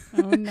again.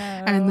 Oh no.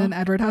 And then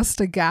Edward has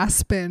to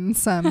gasp in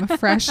some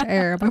fresh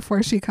air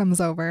before she comes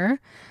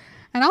over.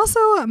 And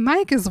also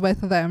Mike is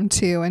with them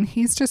too, and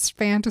he's just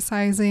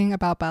fantasizing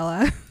about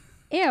Bella.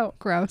 Ew.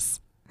 Gross.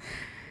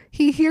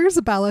 He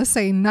hears Bella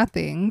say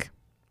nothing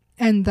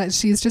and that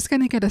she's just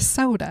going to get a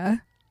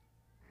soda.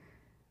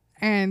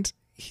 And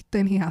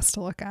then he has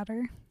to look at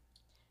her.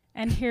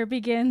 And here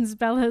begins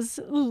Bella's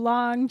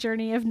long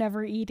journey of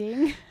never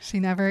eating. She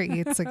never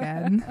eats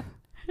again.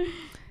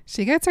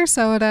 She gets her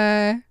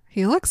soda.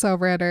 He looks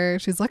over at her.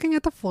 She's looking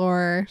at the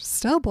floor,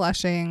 still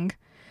blushing.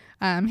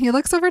 He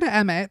looks over to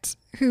Emmett,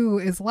 who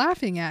is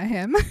laughing at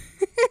him.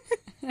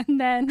 And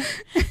then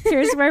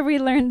here's where we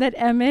learn that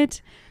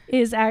Emmett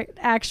is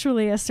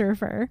actually a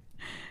surfer.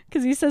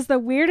 Because he says the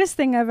weirdest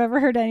thing I've ever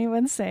heard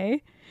anyone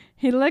say.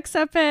 He looks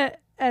up at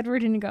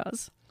Edward and he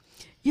goes,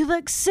 "You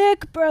look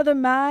sick, brother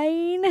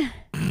mine."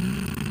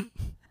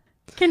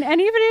 Can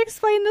anybody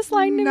explain this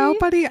line to me?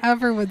 Nobody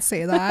ever would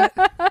say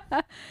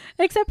that.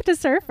 Except a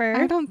surfer.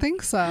 I don't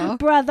think so.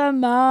 Brother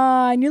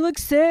mine. You look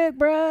sick,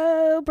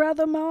 bro.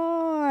 Brother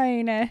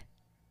mine.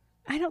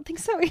 I don't think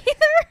so either.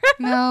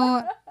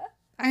 No.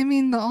 I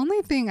mean, the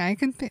only thing I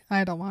can think...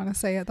 I don't want to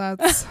say it.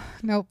 That's...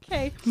 Nope.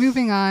 Okay.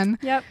 Moving on.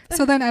 Yep.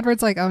 So then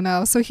Edward's like, oh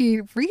no. So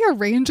he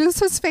rearranges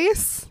his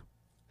face.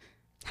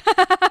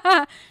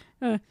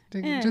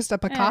 Just a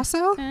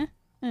Picasso.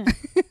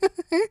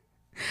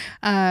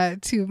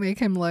 To make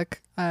him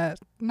look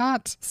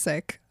not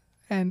sick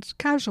and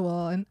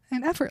casual and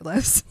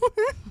effortless.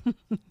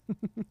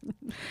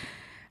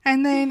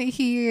 And then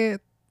he,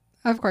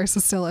 of course,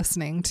 is still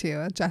listening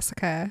to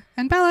Jessica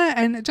and Bella.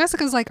 And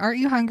Jessica's like, aren't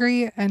you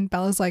hungry? And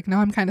Bella's like, no,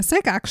 I'm kind of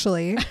sick,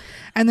 actually.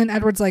 And then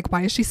Edward's like,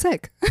 why is she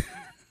sick?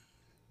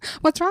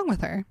 What's wrong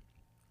with her?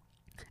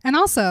 And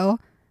also,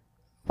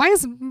 why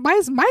is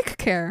Mike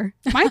care?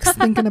 Mike's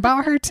thinking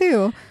about her,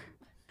 too.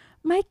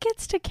 Mike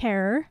gets to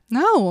care.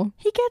 No.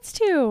 He gets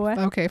to.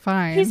 Okay,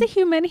 fine. He's a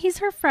human. He's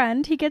her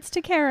friend. He gets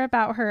to care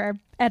about her,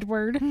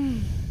 Edward.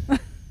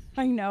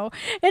 I know.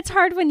 It's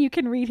hard when you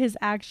can read his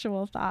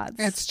actual thoughts.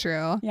 It's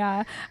true.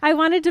 Yeah. I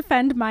want to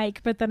defend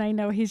Mike, but then I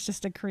know he's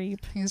just a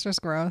creep. He's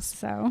just gross.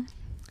 So.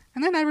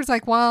 And then Edward's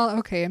like, well,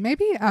 okay,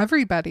 maybe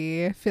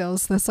everybody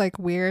feels this like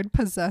weird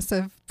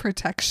possessive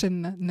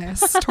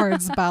protectionness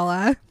towards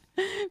Bella.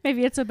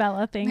 Maybe it's a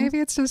Bella thing. Maybe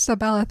it's just a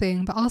Bella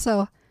thing, but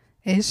also,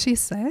 is she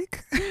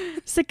sick?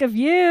 Sick of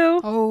you.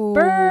 Oh.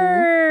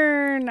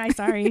 Burn.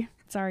 Sorry.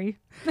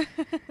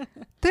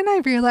 Then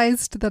I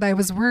realized that I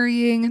was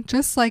worrying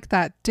just like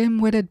that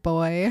dim-witted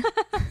boy.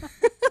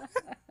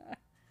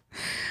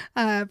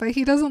 But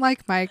he doesn't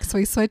like Mike, so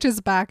he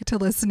switches back to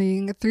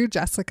listening through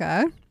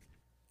Jessica.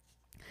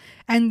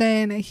 And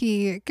then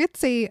he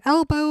gets a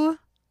elbow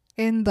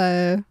in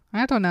the,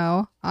 I don't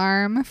know,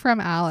 arm from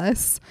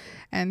Alice.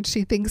 And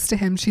she thinks to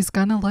him, she's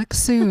gonna look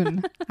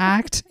soon.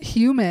 Act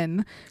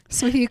human.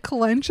 So he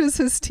clenches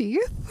his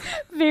teeth.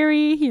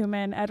 Very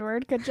human,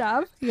 Edward. Good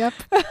job. Yep.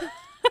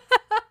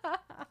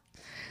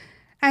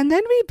 And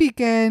then we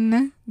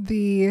begin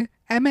the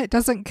Emmett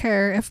doesn't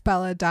care if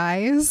Bella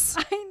dies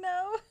I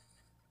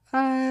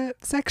know.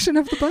 section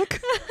of the book.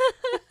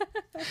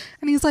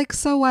 And he's like,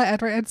 so what,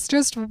 Edward? It's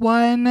just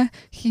one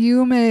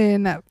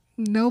human.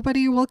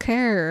 Nobody will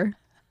care.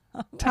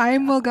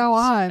 Time will go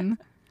on.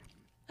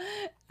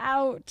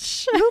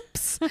 Ouch.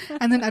 Oops.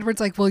 And then Edward's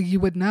like, well, you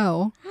would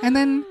know. And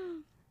then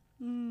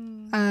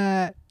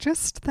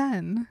just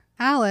then,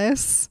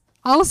 Alice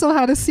also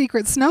had a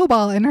secret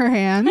snowball in her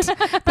hand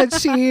that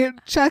she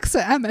chucks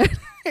at Emmett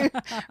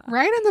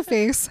right in the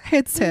face,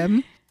 hits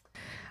him.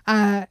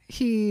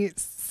 He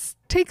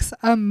takes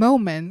a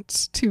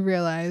moment to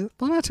realize,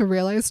 well, not to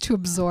realize, to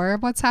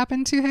absorb what's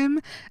happened to him.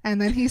 And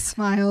then he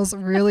smiles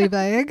really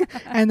big.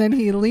 And then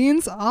he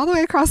leans all the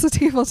way across the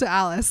table to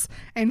Alice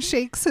and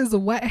shakes his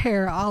wet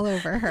hair all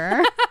over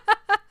her.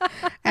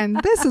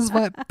 And this is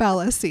what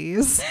Bella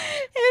sees.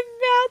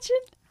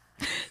 Imagine.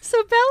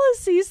 So Bella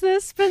sees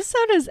this, but so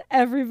does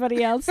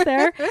everybody else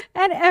there.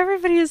 And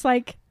everybody is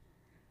like,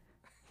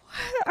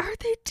 what are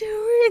they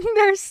doing?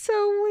 They're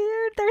so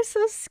weird. They're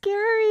so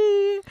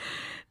scary.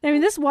 I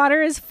mean, this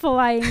water is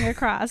flying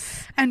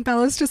across. And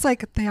Bella's just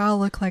like, they all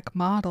look like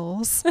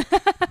models.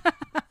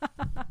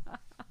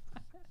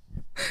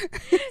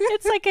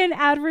 It's like an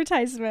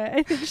advertisement.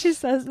 I think she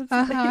says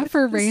it's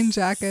for rain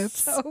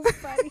jackets. So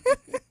funny.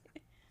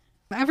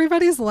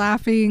 Everybody's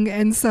laughing,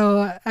 and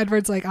so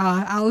Edward's like,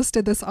 Alice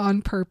did this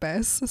on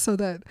purpose so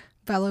that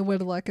Bella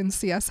would look and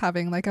see us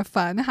having like a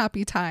fun,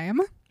 happy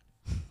time.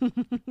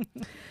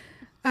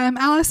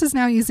 Alice is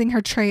now using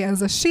her tray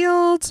as a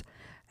shield,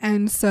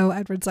 and so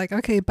Edward's like,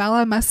 okay,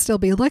 Bella must still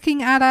be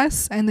looking at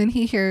us, and then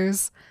he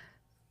hears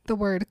the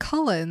word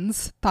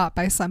Cullens thought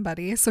by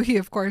somebody, so he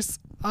of course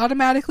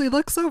automatically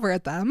looks over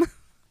at them.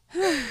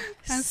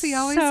 As he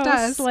always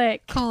does.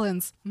 Slick.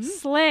 Cullens.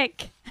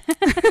 Slick.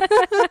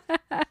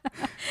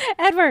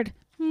 Edward.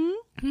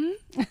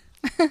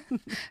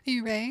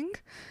 You rang?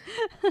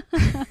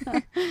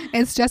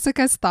 It's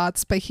Jessica's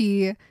thoughts, but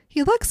he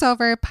looks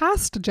over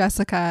past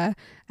Jessica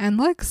and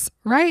looks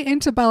right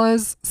into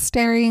Bella's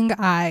staring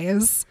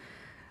eyes.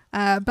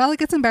 Bella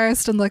gets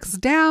embarrassed and looks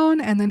down,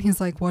 and then he's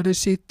like, what is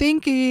she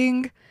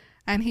thinking?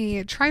 And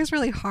he tries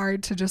really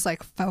hard to just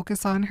like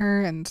focus on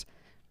her and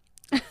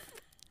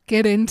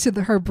get into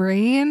her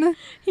brain.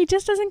 He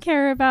just doesn't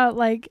care about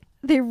like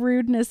the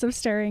rudeness of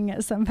staring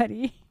at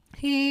somebody.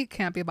 He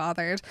can't be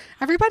bothered.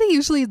 Everybody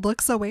usually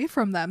looks away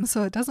from them,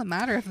 so it doesn't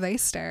matter if they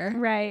stare.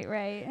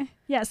 Right.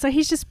 Yeah, so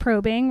he's just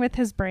probing with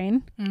his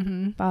brain.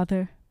 Mm-hmm.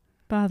 Bother.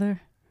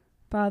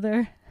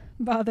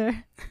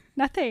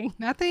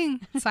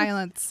 Nothing.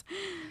 Silence.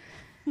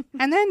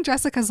 And then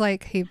Jessica's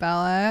like, hey,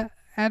 Bella,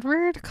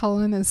 Edward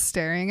Cullen is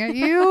staring at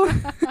you.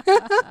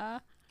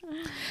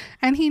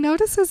 And he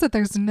notices that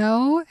there's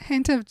no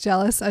hint of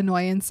jealous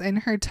annoyance in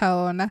her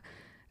tone.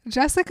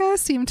 Jessica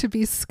seemed to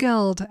be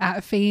skilled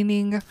at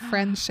feigning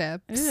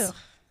friendships.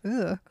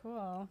 Ew.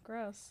 Cool.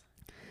 Gross.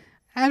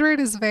 Edward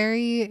is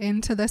very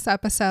into this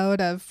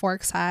episode of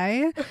Forks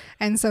High,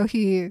 and so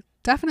he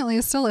definitely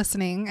is still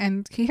listening,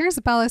 and he hears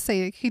Bella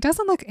say, he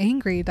doesn't look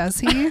angry, does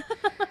he?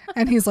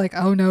 And he's like,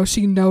 oh no,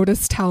 she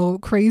noticed how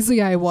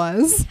crazy I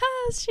was.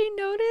 Yes, she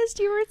noticed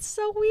you were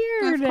so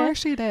weird. Of course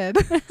she did.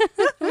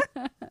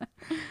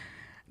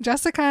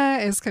 Jessica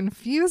is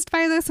confused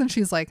by this, and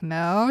she's like,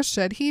 no,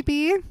 should he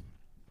be?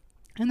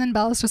 And then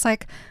Bella's just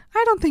like,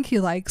 I don't think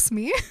he likes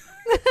me.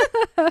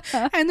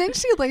 And then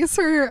she lays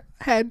her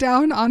head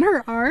down on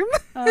her arm.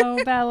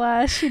 Oh,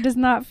 Bella, she does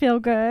not feel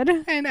good.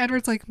 And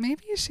Edward's like,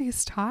 maybe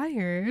she's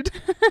tired.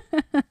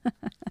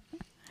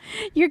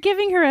 You're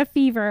giving her a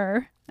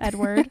fever,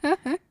 Edward.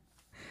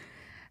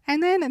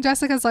 And then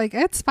Jessica's like,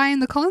 it's fine.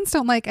 The Cullens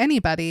don't like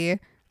anybody.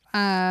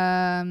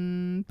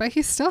 But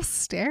he's still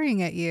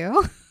staring at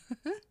you.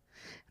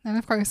 Then,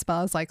 of course,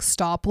 Bella's like,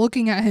 stop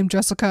looking at him,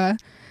 Jessica.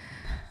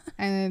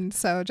 And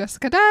so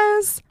Jessica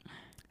does.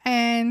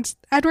 And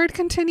Edward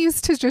continues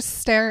to just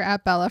stare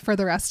at Bella for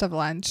the rest of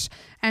lunch.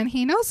 And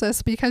he knows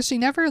this because she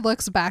never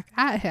looks back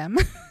at him.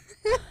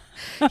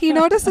 He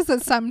notices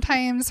that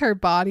sometimes her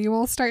body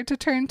will start to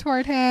turn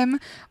toward him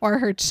or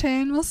her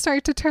chin will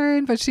start to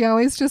turn, but she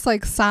always just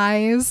like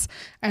sighs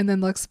and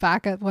then looks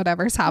back at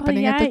whatever's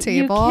happening at the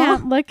table. You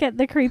can't look at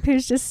the creep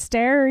who's just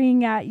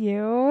staring at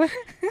you.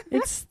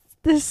 It's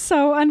this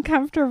so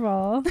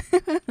uncomfortable.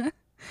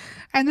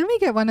 And then we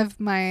get one of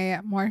my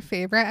more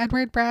favorite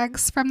Edward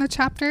brags from the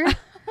chapter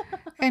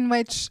in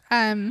which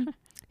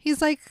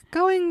he's like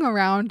going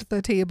around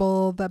the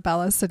table that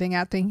Bella's sitting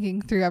at,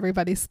 thinking through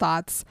everybody's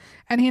thoughts.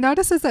 And he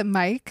notices that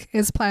Mike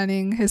is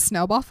planning his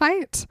snowball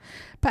fight.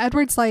 But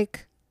Edward's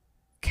like,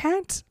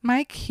 can't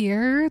Mike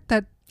hear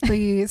that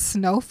the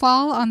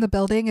snowfall on the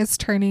building is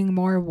turning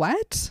more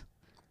wet?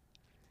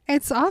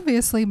 It's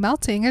obviously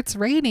melting. It's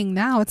raining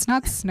now. It's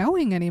not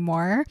snowing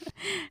anymore.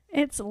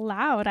 It's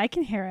loud. I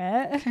can hear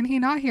it. Can he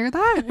not hear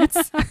that?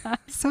 It's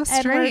so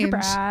strange. Edward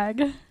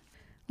brag.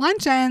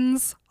 Lunch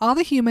ends. All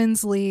the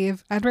humans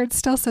leave. Edward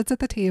still sits at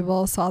the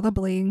table. So all the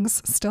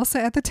blings still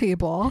sit at the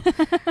table.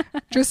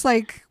 Just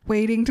like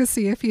waiting to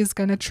see if he's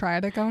going to try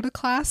to go to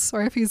class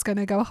or if he's going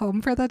to go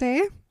home for the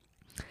day.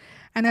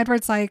 And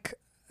Edward's like,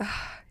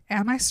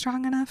 am I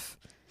strong enough?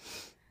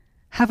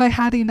 Have I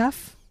had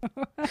enough?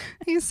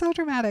 He's so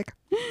dramatic.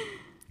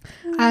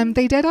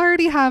 They did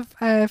already have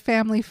a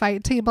family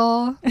fight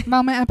table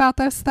moment about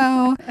this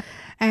though.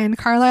 And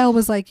Carlisle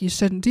was like, you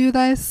shouldn't do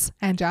this.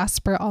 And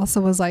Jasper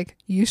also was like,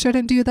 you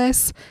shouldn't do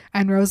this.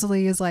 And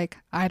Rosalie is like,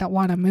 I don't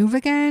want to move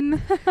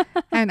again.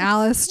 And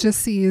Alice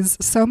just sees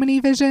so many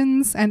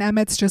visions. And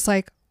Emmett's just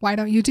like, why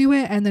don't you do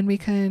it? And then we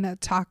can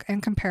talk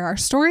and compare our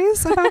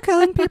stories about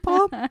killing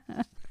people. But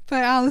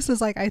Alice is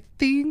like, I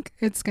think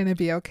it's going to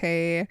be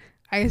okay.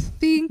 I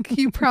think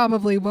you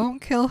probably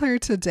won't kill her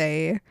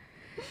today.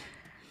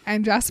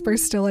 And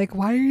Jasper's still like,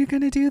 why are you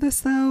going to do this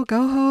though?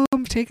 Go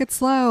home. Take it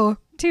slow.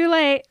 Too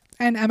late.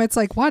 And Emmett's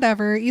like,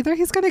 whatever. Either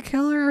he's going to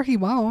kill her or he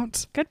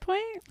won't. Good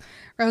point.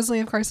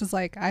 Rosalie, of course, is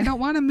like, I don't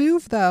want to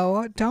move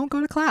though. Don't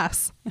go to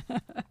class.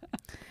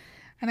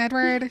 And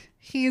Edward,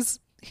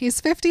 he's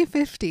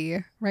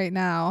 50-50 right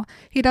now.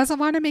 He doesn't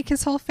want to make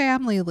his whole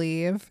family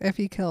leave if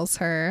he kills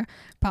her.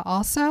 But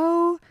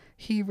also,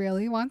 he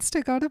really wants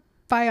to go to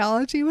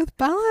biology with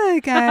Bella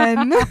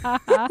again.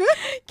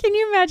 Can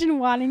you imagine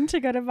wanting to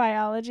go to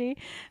biology?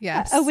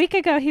 Yes. A week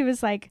ago, he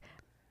was like,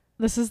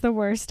 this is the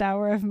worst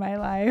hour of my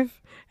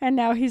life. And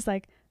now he's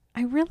like,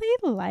 I really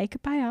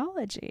like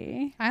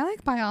biology. I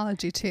like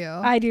biology too.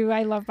 I do.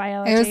 I love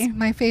biology. It was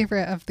my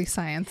favorite of the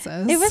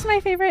sciences. It was my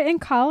favorite in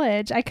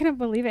college. I couldn't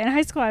believe it. In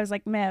high school, I was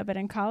like, meh. But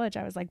in college,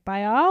 I was like,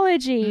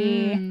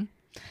 biology.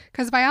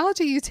 Because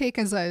biology you take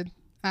as a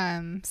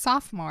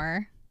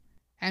sophomore.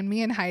 And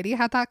me and Heidi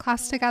had that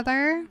class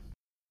together.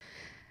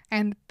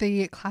 And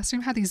the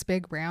classroom had these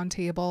big round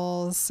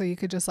tables. So you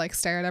could just like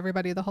stare at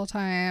everybody the whole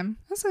time.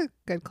 It was a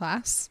good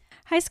class.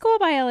 High school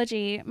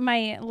biology,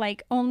 my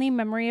like only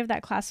memory of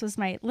that class was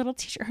my little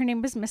teacher. Her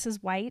name was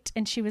Mrs. White.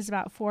 And she was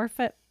about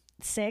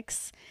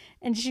 4'6".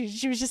 And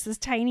she was just this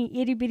tiny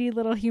itty bitty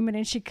little human.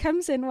 And she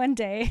comes in one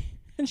day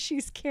and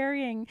she's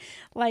carrying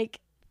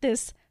like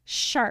this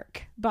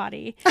shark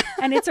body,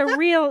 and it's a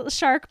real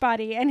shark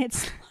body, and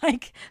it's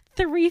like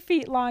 3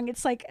 feet long.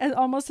 It's like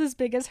almost as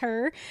big as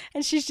her,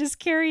 and she's just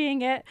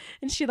carrying it,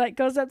 and she like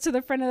goes up to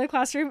the front of the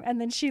classroom,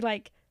 and then she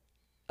like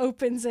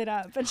opens it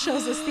up and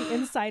shows us the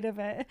inside of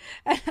it.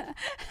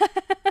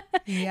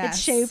 Yes.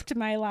 It shaped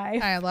my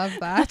life. I love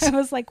that. I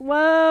was like,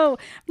 whoa,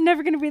 I'm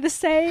never going to be the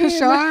same.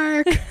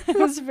 Shark. It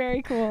was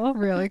very cool.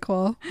 Really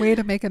cool. Way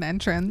to make an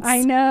entrance.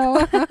 I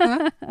know.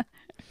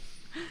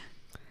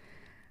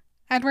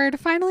 Edward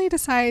finally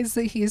decides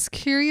that he's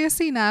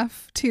curious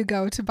enough to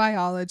go to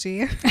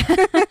biology.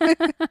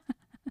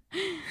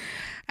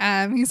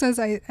 He says,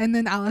 and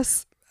then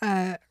Alice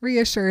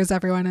reassures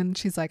everyone, and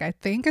she's like, I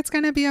think it's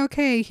going to be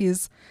okay.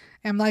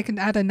 I'm like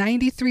at a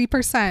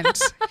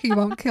 93%. He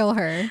won't kill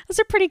her. Those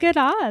are pretty good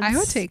odds. I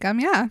would take him,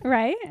 yeah.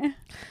 Right?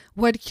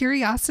 Would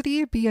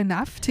curiosity be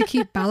enough to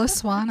keep Bella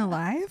Swan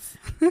alive?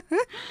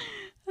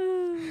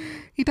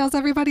 He tells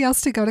everybody else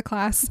to go to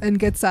class and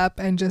gets up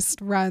and just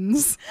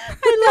runs.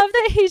 I love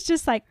that he's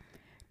just like,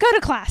 go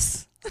to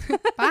class.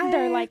 Bye.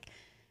 They're like,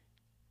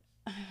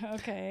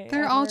 okay.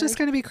 They're all just Edward.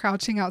 going to be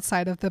crouching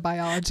outside of the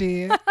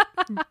biology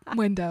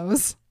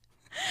windows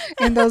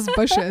in those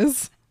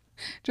bushes,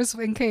 just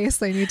in case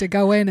they need to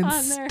go in and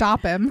On there.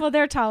 stop him. Well,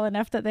 they're tall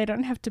enough that they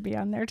don't have to be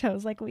on their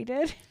toes like we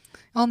did.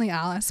 Only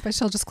Alice, but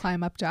she'll just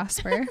climb up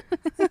Jasper.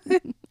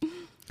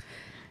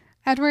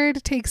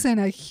 Edward takes in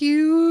a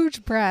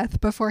huge breath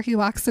before he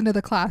walks into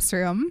the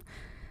classroom,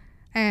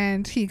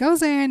 and he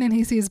goes in and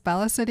he sees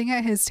Bella sitting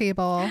at his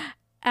table.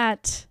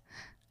 At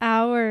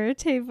our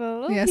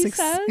table. Yes, he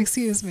says.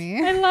 excuse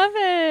me. I love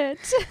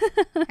it.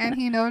 And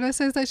he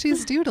notices that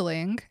she's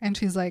doodling, and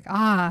she's like,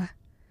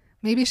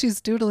 maybe she's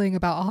doodling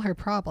about all her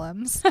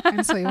problems.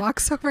 And so he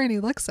walks over and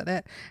he looks at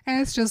it,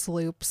 and it's just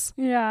loops.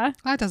 Yeah.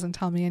 That doesn't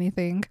tell me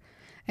anything.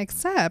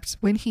 Except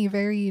when he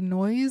very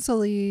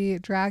noisily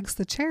drags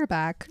the chair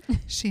back,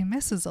 she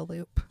misses a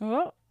loop.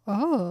 Oh.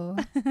 Oh,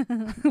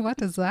 what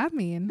does that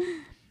mean?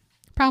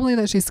 Probably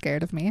that she's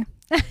scared of me.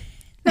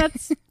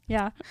 That's,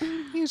 yeah.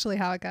 Usually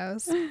how it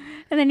goes. And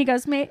then he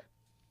goes,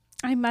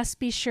 I must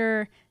be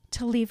sure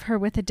to leave her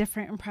with a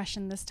different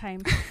impression this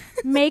time.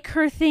 Make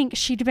her think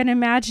she'd been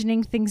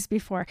imagining things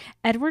before.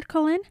 Edward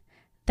Cullen,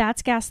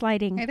 that's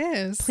gaslighting. It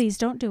is. Please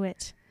don't do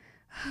it.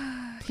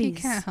 He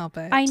Please. can't help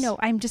it. I know.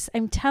 I'm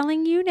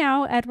telling you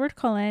now, Edward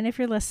Cullen, if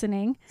you're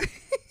listening,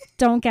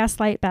 don't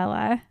gaslight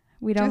Bella.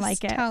 We don't Just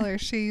like it. tell her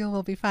she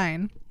will be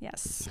fine.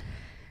 Yes.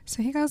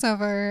 So he goes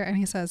over and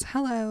he says,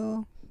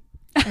 hello.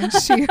 And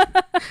she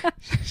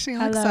looks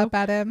Hello. up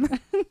at him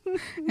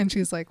and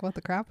she's like, what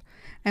the crap?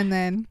 And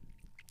then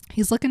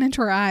he's looking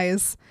into her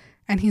eyes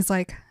and he's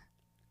like,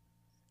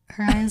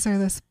 her eyes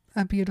are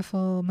a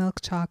beautiful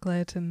milk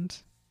chocolate, and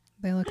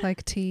they look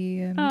like tea,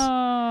 and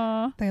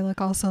Oh, they look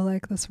also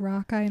like this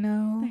rock I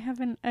know. I have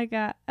an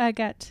agate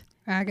Agate.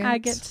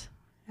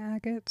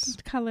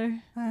 color.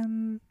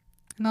 And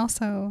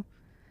also,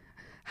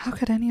 how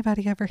could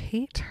anybody ever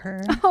hate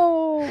her?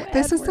 Oh,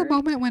 This is the Edward.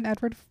 moment when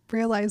Edward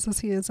realizes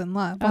he is in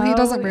love. Well, he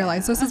doesn't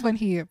realize. This yeah. is when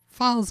he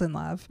falls in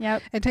love.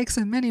 Yep. It takes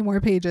him many more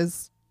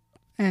pages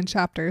and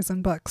chapters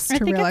and books I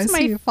to think it's realize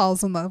he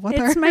falls in love with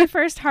her. It's my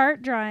first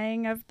heart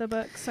drawing of the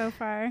book so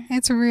far.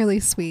 It's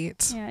really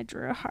sweet. Yeah, I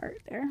drew a heart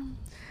there.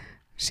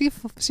 She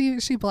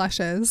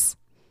blushes,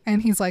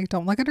 and he's like,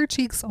 "Don't look at her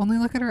cheeks. Only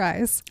look at her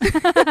eyes.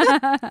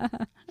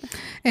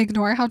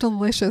 Ignore how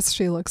delicious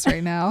she looks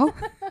right now."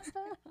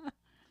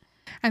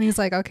 And he's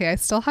like, "Okay, I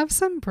still have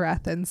some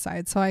breath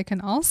inside, so I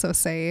can also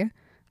say,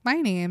 my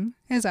name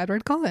is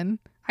Edward Cullen.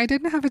 I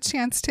didn't have a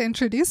chance to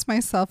introduce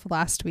myself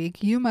last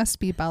week. You must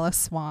be Bella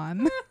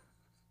Swan."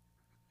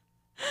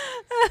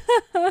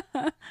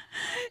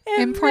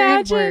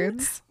 Important Imagine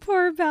words.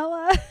 Poor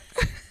Bella.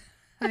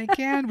 I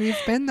can. We've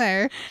been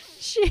there.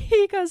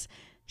 He goes,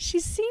 she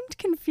seemed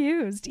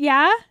confused.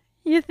 Yeah?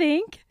 You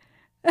think?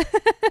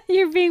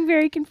 You're being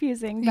very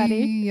confusing,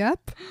 buddy.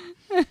 Yep.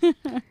 And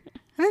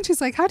then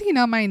she's like, "How do you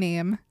know my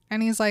name?"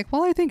 And he's like,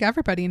 "Well, I think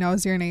everybody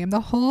knows your name. The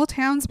whole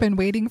town's been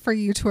waiting for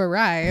you to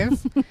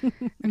arrive."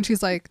 And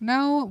she's like,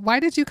 "No,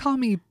 why did you call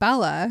me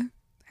Bella?"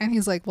 And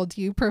he's like, "Well,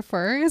 do you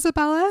prefer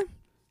Isabella?"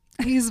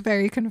 He's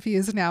very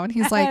confused now. And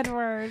he's like,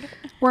 Edward.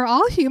 "Were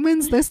all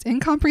humans this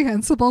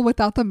incomprehensible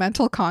without the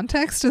mental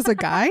context as a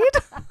guide?"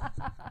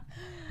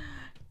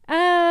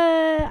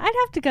 I'd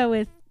have to go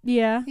with,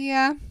 yeah.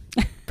 Yeah,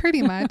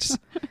 pretty much.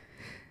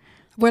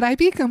 Would I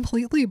be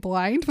completely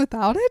blind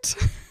without it?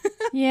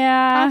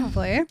 Yeah.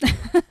 Probably.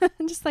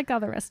 Just like all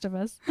the rest of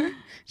us.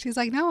 She's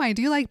like, "No, I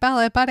do like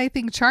Bella, but I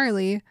think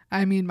Charlie,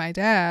 I mean my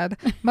dad,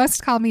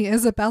 must call me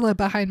Isabella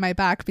behind my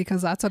back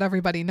because that's what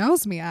everybody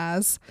knows me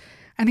as."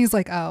 And he's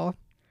like, "Oh,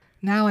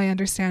 now I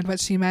understand what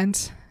she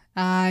meant.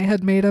 I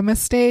had made a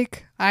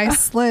mistake. I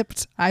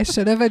slipped. I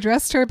should have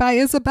addressed her by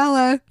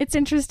Isabella." It's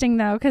interesting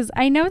though, because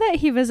I know that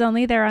he was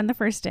only there on the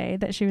first day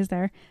that she was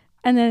there.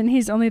 And then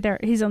he's only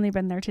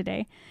been there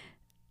today.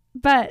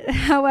 But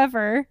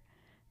however,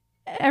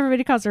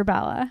 everybody calls her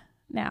Bella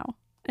now.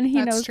 And he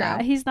That's knows true.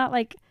 that. He's not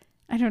like,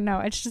 I don't know.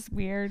 It's just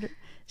weird.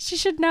 She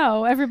should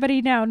know.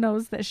 Everybody now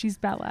knows that she's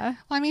Bella.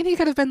 Well, I mean, he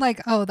could have been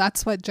like, "Oh,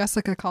 that's what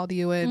Jessica called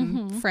you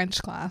in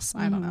French class."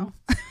 I don't know.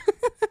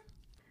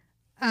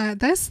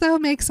 This, though,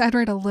 makes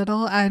Edward a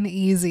little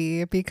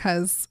uneasy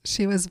because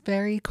she was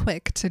very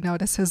quick to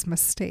notice his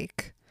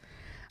mistake.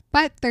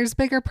 But there's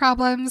bigger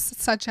problems,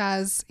 such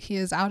as he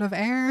is out of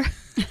air.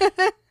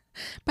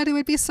 But it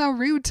would be so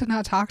rude to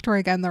not talk to her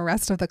again the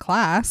rest of the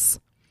class.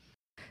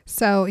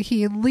 So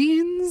he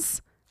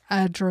leans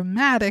a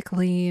dramatic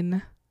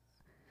lean.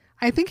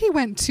 I think he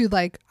went to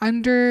like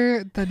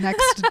under the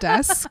next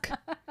desk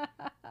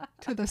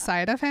to the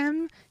side of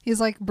him.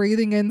 He's like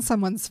breathing in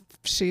someone's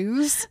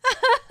shoes.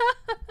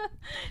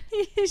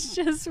 He's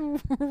just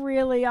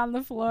really on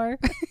the floor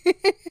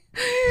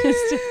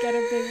just to get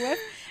a big whiff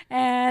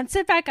and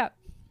sit back up.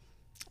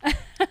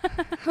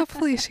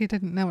 Hopefully she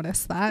didn't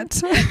notice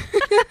that.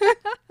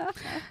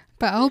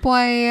 But oh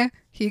boy,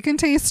 he can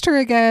taste her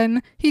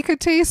again. He could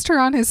taste her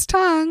on his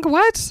tongue.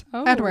 What?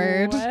 Oh,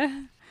 Edward.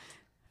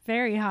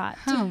 Very hot.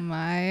 Oh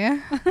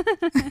my.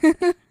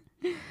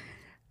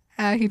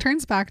 He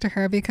turns back to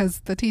her because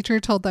the teacher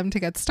told them to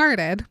get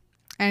started.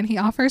 And he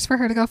offers for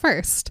her to go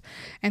first.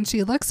 And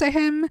she looks at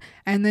him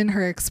and then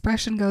her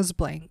expression goes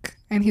blank.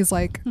 And he's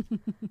like,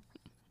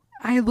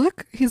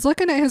 he's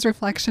looking at his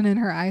reflection in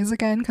her eyes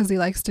again because he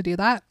likes to do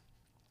that.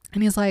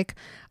 And he's like,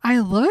 I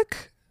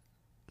look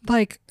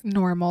like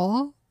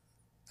normal.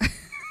 He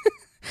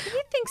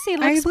thinks he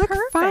looks I look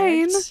perfect.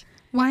 fine.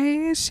 Why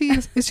is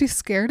she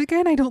scared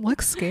again? I don't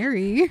look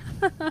scary.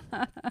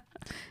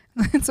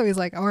 And so he's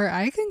like, or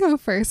I can go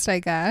first, I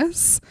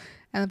guess.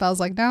 And Belle's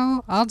like,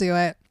 no, I'll do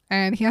it.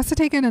 And he has to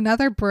take in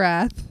another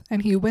breath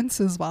and he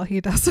winces while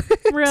he does it.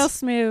 Real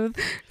smooth.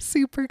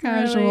 Super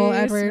casual, really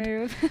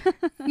Edward. Smooth.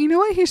 You know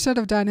what he should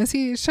have done is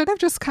he should have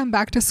just come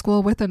back to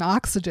school with an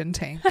oxygen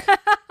tank.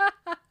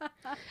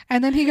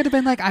 And then he could have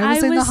been like, I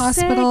was in the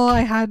hospital. Sick.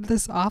 I had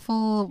this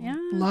awful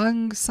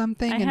lung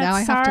something. And now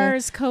I have to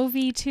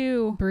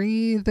SARS-CoV-2.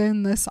 breathe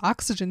in this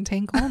oxygen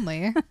tank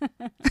only.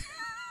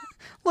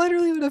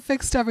 Literally would have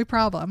fixed every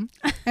problem.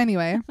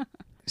 Anyway,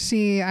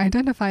 she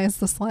identifies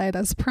the slide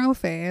as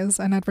prophase.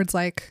 And Edward's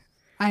like,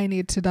 I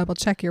need to double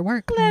check your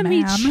work, Let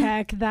me ma'am.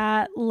 check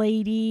that,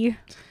 lady.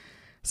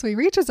 So he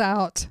reaches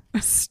out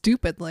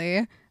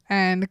stupidly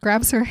and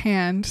grabs her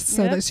hand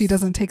so that she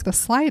doesn't take the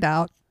slide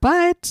out.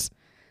 But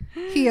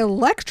he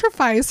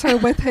electrifies her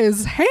with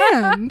his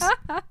hand.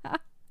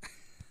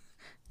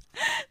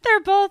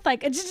 They're both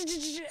like...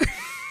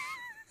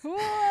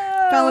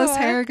 Whoa. Bella's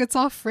hair gets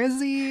all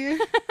frizzy.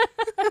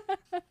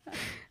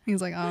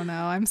 He's like, oh no,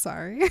 I'm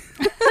sorry.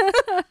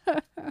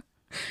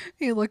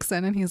 He looks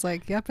in and he's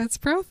like, yep, it's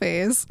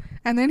prophase.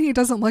 And then he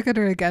doesn't look at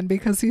her again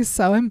because he's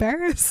so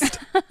embarrassed.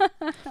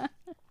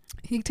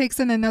 He takes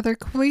in another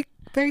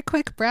very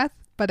quick breath,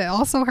 but it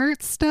also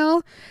hurts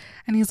still.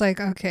 And he's like,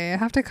 okay, I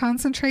have to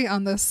concentrate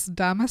on this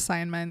dumb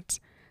assignment.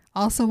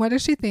 Also, what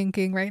is she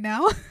thinking right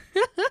now?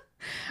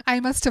 I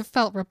must have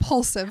felt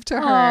repulsive to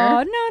her.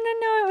 Oh, no.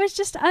 It was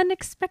just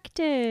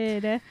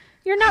unexpected.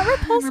 You're not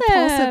repulsive.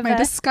 Repulsive, my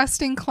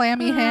disgusting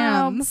clammy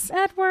hands.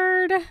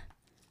 Edward.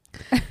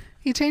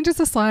 He changes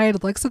the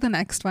slide, looks at the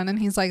next one, and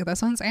he's like,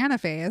 this one's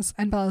anaphase.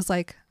 And Bella's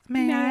like,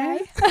 may I?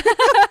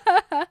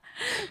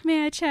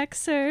 May I check,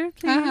 sir,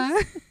 please?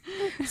 Uh-huh.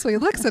 So he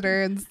looks at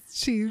her and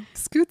she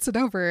scoots it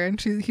over and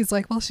he's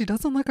like, well, she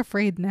doesn't look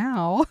afraid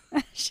now.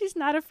 She's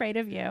not afraid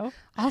of you.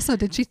 Also,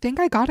 did she think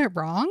I got it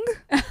wrong?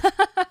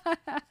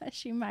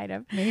 She might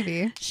have.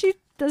 Maybe. She's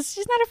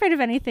not afraid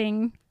of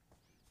anything,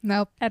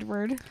 Nope.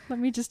 Edward. Let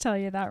me just tell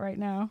you that right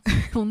now.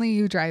 Only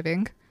you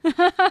driving.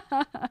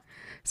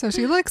 So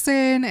she looks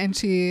in and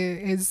she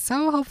is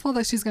so hopeful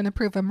that she's going to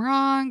prove him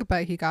wrong,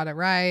 but he got it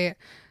right.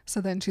 So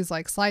then she's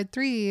like, slide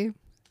 3,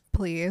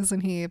 please.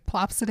 And he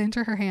plops it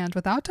into her hand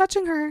without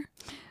touching her.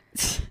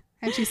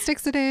 And she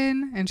sticks it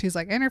in and she's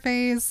like,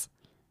 interface.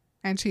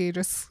 And she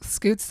just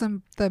scoots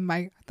the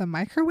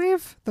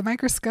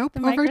microscope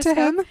over to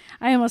him.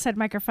 I almost said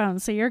microphone,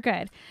 so you're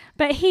good.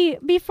 But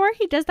before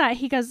he does that,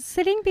 he goes,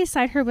 sitting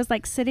beside her was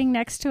like sitting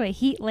next to a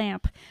heat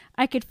lamp.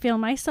 I could feel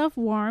myself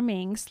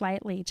warming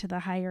slightly to the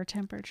higher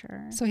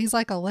temperature. So he's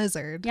like a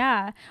lizard.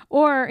 Yeah.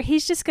 Or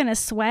he's just going to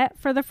sweat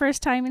for the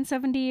first time in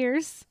 70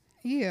 years.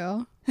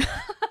 Ew.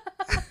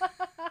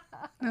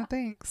 No,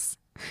 thanks.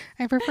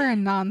 I prefer a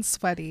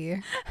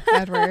non-sweaty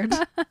Edward.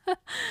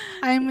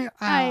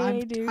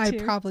 I'd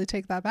probably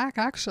take that back,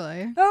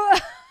 actually. Oh.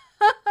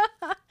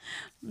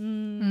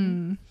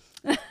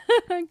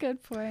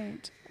 Good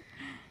point.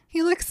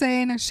 He looks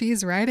in,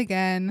 she's right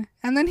again,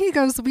 and then he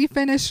goes, we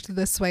finished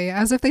this way,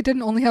 as if they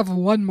didn't only have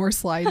one more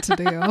slide to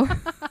do.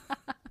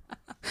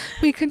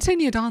 We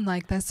continued on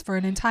like this for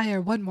an entire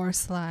one more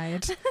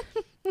slide.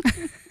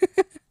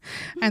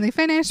 And they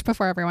finish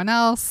before everyone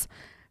else.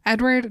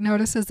 Edward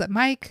notices that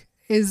Mike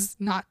is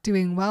not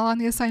doing well on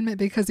the assignment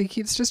because he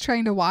keeps just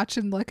trying to watch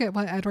and look at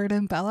what Edward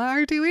and Bella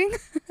are doing.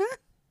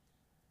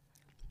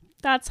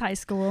 That's high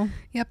school.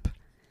 Yep.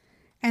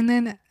 And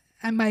then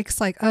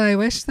Mike's like, oh, I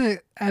wish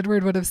that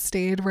Edward would have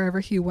stayed wherever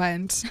he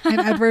went. And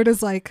Edward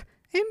is like,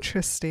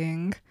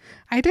 interesting.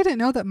 I didn't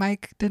know that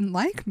Mike didn't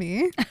like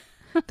me.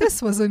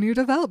 This was a new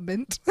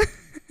development.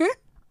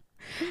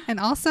 And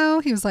also,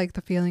 he was like,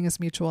 the feeling is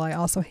mutual. I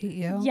also hate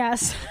you.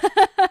 Yes.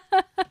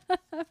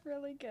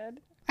 Really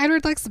good.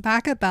 Edward looks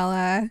back at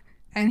Bella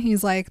and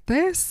he's like,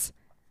 this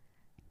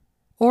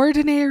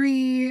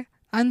ordinary,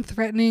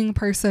 unthreatening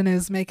person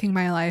is making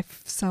my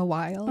life so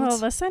wild. Well,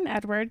 listen,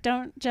 Edward,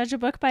 don't judge a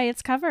book by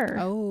its cover.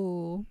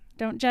 Oh.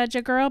 Don't judge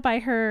a girl by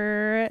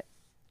her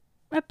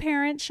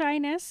apparent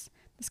shyness.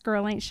 This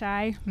girl ain't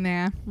shy.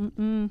 Nah.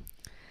 Mm-mm.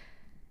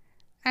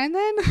 And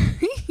then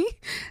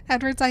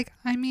Edward's like,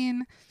 I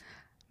mean,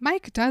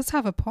 Mike does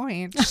have a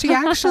point. She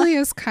actually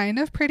is kind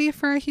of pretty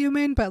for a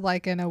human, but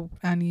like in a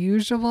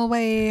unusual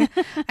way.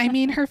 I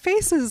mean, her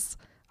face is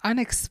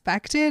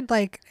unexpected.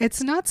 Like,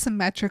 it's not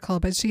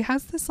symmetrical, but she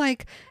has this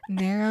like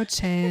narrow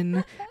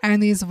chin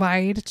and these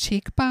wide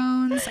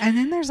cheekbones. And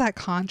then there's that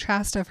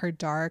contrast of her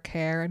dark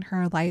hair and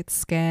her light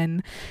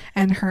skin,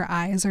 and her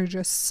eyes are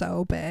just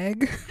so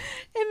big.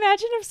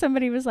 Imagine if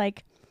somebody was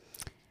like,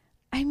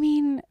 I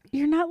mean,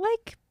 you're not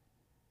like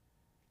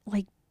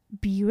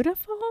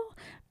beautiful,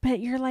 but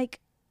you're like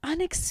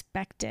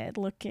unexpected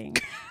looking.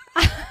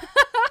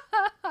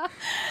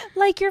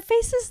 Like, your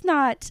face is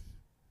not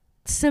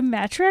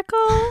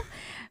symmetrical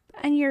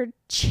and your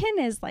chin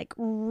is like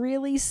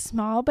really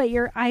small, but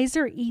your eyes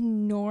are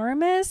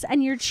enormous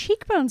and your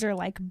cheekbones are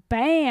like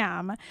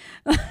bam.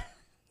 And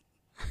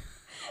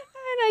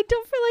I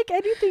don't feel like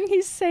anything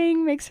he's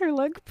saying makes her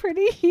look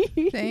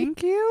pretty.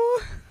 Thank you.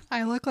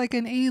 I look like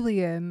an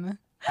alien.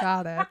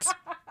 Got it.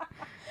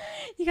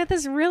 You got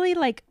this really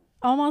like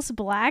almost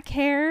black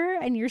hair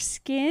and your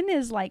skin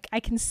is like, I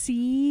can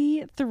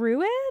see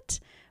through it.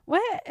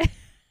 What?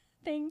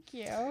 Thank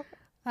you.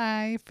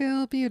 I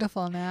feel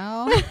beautiful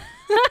now.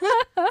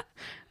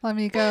 Let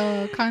me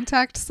go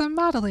contact some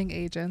modeling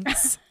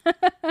agents.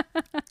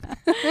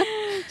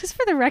 Just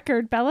for the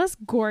record, Bella's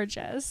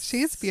gorgeous.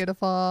 She's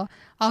beautiful.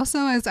 Also,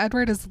 as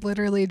Edward is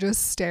literally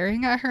just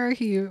staring at her,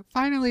 he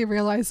finally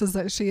realizes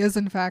that she is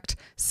in fact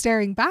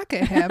staring back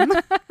at him.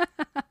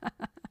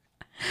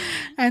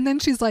 And then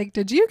she's like,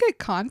 did you get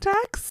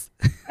contacts?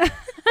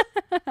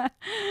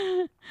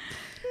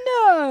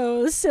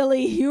 No,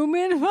 silly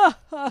human. My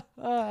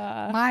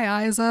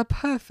eyes are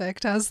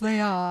perfect as they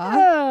are.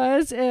 Oh,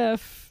 as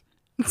if.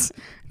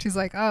 She's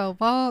like, oh,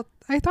 well,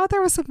 I thought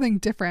there was something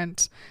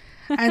different.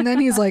 And then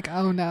he's like,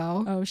 oh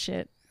no. Oh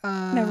shit.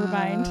 Never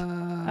mind.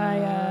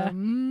 I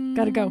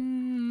gotta go.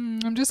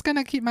 I'm just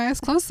gonna keep my eyes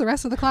closed the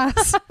rest of the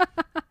class.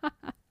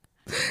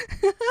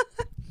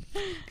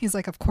 He's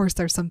like, of course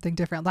there's something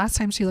different. Last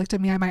time she looked at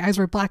me and my eyes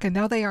were black, and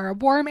now they are a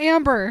warm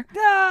amber.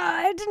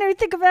 I didn't even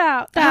think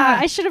about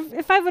that. I should have,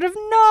 if I would have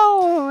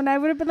known, I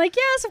would have been like,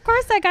 yes, of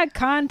course I got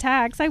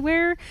contacts. I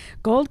wear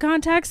gold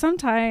contacts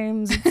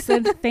sometimes. It's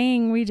a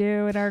thing we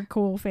do at our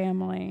cool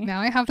family.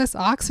 Now I have this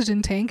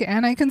oxygen tank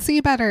and I can see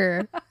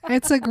better.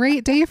 It's a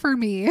great day for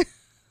me.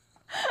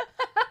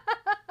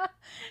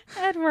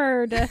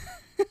 Edward,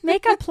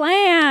 make a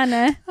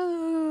plan.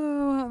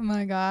 Oh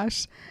my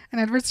gosh. And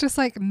Edward's just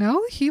like,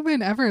 no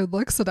human ever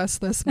looks at us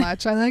this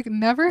much. I like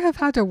never have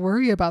had to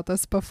worry about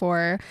this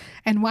before.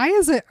 And why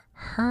is it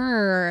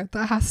her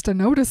that has to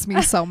notice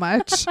me so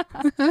much?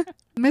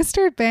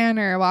 Mr.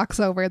 Banner walks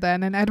over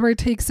then, and Edward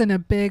takes in a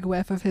big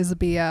whiff of his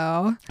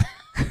BO.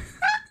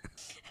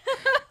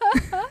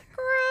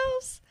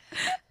 Gross.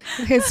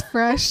 His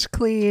fresh,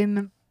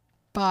 clean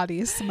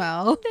body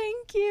smell.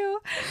 Thank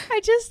you. I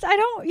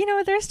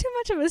don't, there's too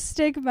much of a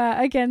stigma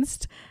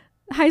against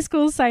high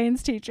school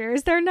science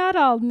teachers. They're not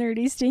all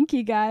nerdy,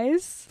 stinky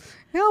guys.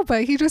 No,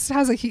 but he just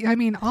has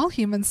all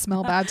humans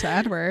smell bad to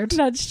Edward.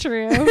 That's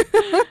true.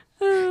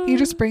 He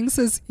just brings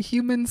his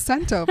human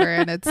scent over,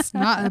 and it's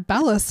not a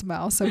Bella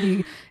smell, so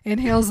he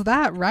inhales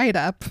that right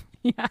up.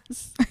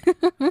 Yes.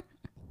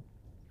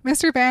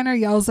 Mr. Banner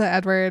yells at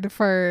Edward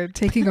for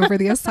taking over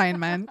the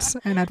assignment,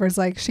 and Edward's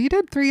like, she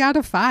did 3 out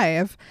of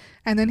 5.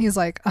 And then he's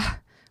like,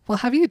 well,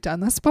 have you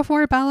done this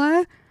before,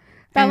 Bella?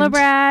 Bella And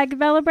brag.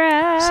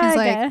 she's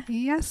like,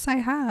 yes, I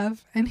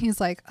have. And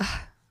he's like,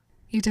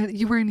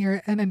 you were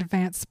in an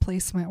advanced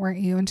placement, weren't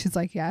you? And she's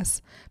like,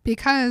 yes,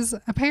 because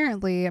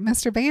apparently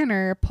Mr.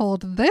 Banner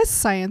pulled this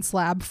science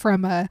lab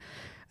from a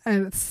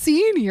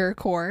senior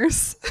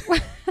course.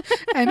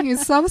 And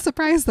he's so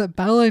surprised that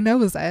Bella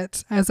knows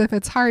it, as if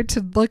it's hard to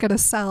look at a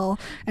cell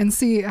and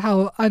see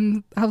how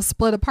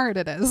split apart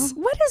it is.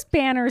 What is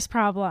Banner's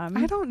problem?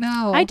 I don't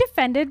know. I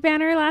defended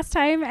Banner last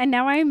time, and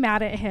now I'm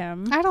mad at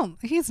him.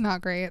 He's not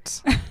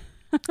great.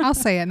 I'll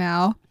say it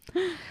now.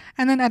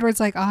 And then Edward's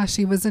like,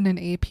 she was in an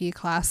AP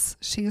class.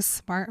 She's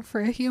smart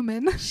for a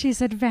human.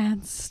 She's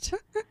advanced.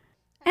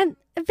 And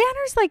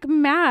Banner's like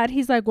mad.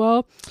 He's like,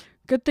 well,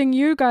 good thing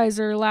you guys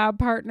are lab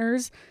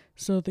partners,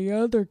 so the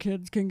other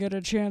kids can get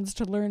a chance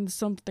to learn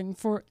something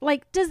for,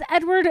 like, does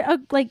Edward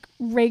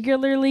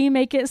regularly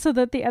make it so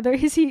that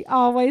is he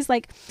always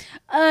like,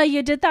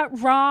 you did that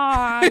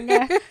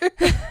wrong?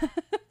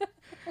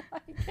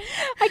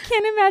 I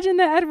can't imagine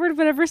that Edward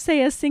would ever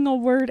say a single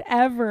word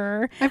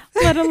ever,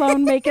 let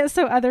alone make it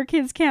so other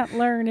kids can't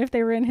learn if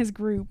they were in his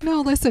group.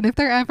 No, listen, if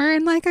they're ever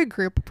in like a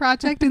group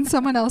project and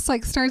someone else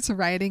like starts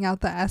writing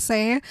out the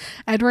essay,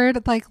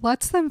 Edward like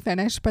lets them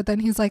finish, but then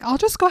he's like, I'll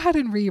just go ahead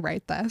and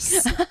rewrite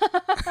this.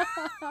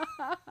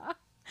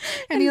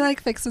 And he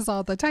like fixes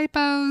all the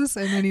typos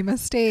and any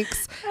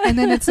mistakes. And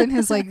then it's in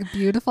his like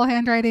beautiful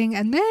handwriting.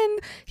 And then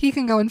he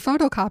can go and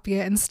photocopy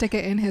it and stick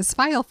it in his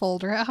file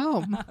folder at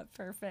home.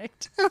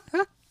 Perfect.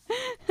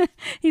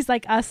 He's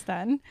like us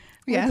then.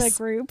 Yes. With a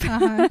group.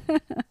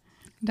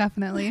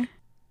 Definitely.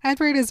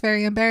 Edward is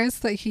very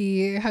embarrassed that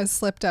he has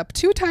slipped up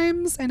 2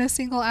 times in a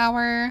single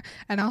hour,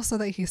 and also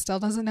that he still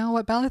doesn't know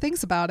what Bella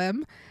thinks about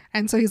him.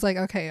 And so he's like,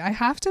 okay, I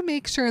have to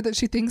make sure that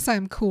she thinks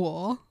I'm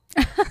cool.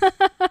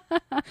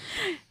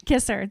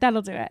 Kiss her.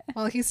 That'll do it.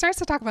 Well, he starts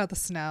to talk about the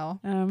snow.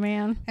 Oh,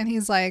 man. And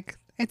he's like,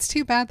 it's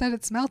too bad that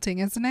it's melting,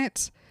 isn't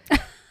it?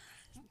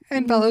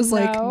 And Bella's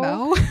like,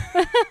 no.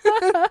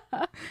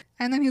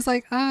 And then he's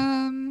like,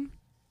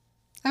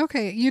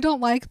 okay, you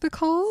don't like the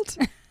cold?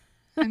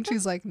 And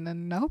she's like,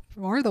 nope,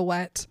 or the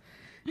wet.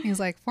 He's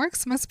like,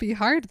 Forks must be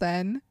hard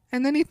then.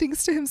 And then he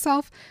thinks to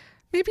himself,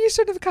 maybe you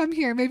should have come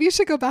here. Maybe you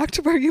should go back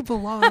to where you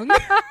belong.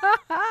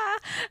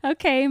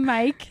 Okay,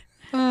 Mike.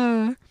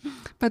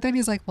 But then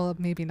he's like, well,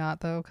 maybe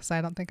not though, because I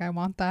don't think I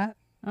want that.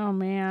 Oh,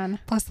 man.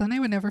 Plus, then I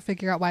would never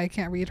figure out why I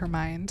can't read her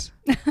mind.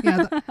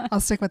 Yeah, I'll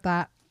stick with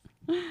that.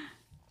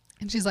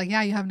 And she's like,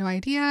 yeah, you have no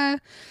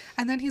idea.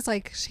 And then he's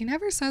like, she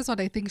never says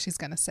what I think she's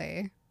going to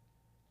say.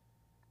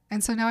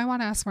 And so now I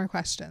want to ask more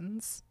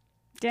questions.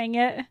 Dang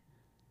it.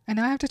 And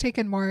now I have to take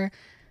in more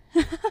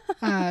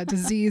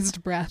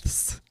diseased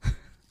breaths.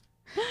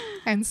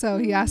 And so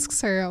he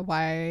asks her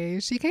why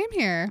she came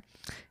here.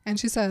 And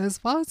she says,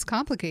 well, it's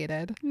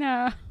complicated.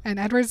 No. And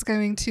Edward's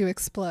going to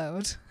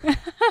explode.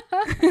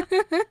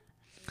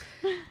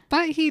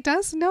 But he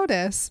does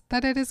notice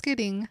that it is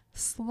getting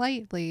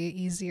slightly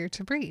easier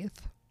to breathe.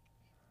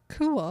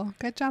 Cool.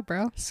 Good job,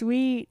 bro.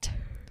 Sweet.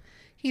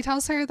 He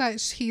tells her that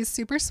he's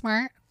super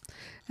smart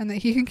and that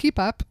he can keep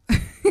up.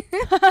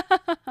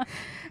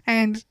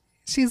 And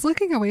she's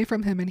looking away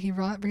from him, and he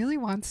really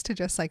wants to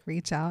just like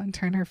reach out and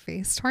turn her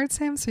face towards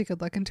him so he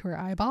could look into her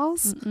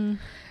eyeballs.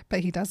 But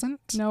he doesn't.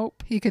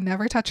 Nope. He could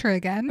never touch her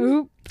again.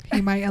 Oop.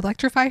 He might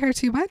electrify her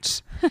too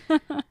much.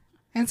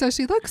 And so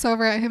she looks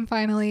over at him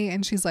finally,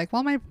 and she's like,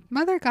 well, my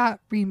mother got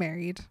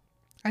remarried.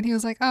 And he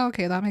was like, oh,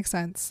 okay, that makes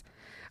sense.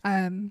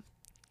 When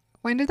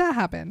did that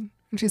happen?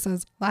 And she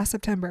says, last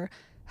September.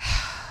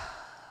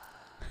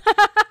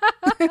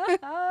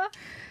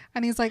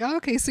 And he's like, oh,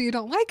 okay, so you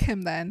don't like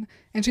him then?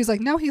 And she's like,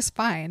 no, he's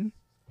fine.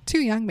 Too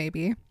young,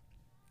 maybe.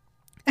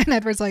 And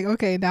Edward's like,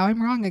 okay, now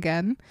I'm wrong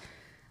again.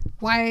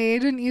 Why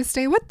didn't you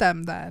stay with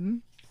them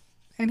then?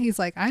 And he's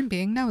like, I'm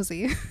being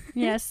nosy.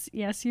 Yes,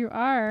 you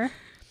are.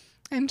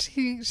 And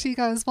she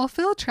goes, well,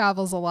 Phil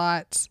travels a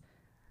lot.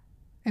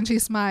 And she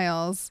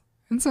smiles.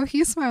 And so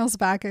he smiles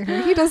back at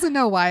her. He doesn't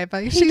know why,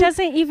 but He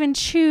doesn't even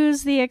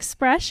choose the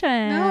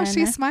expression. No,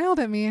 she smiled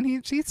at me, and he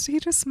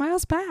just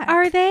smiles back.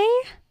 Are they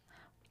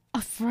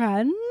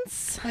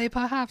friends? They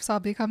perhaps are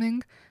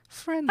becoming I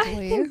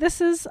friendly. think this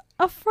is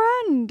a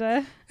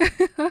friend.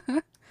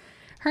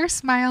 Her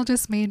smile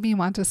just made me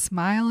want to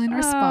smile in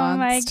response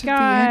my to be in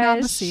on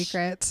the gosh.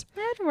 secret.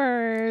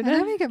 Edward. And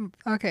then we get,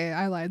 okay,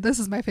 I lied. This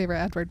is my favorite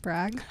Edward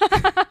brag.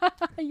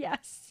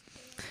 Yes.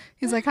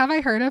 He's like, have I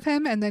heard of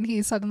him? And then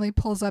he suddenly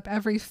pulls up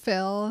every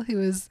Phil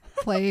who is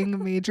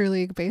playing Major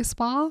League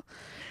Baseball.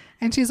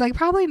 And she's like,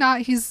 probably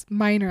not. He's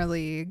minor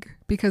league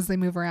because they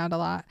move around a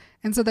lot.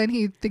 And so then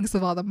he thinks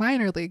of all the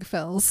minor league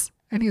Phils.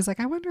 And he's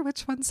like, I wonder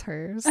which one's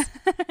hers.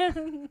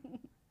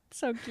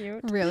 So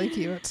cute. Really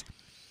cute.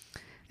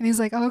 And he's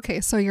like, oh,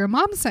 okay, so your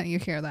mom sent you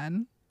here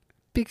then?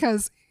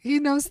 Because he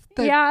knows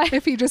that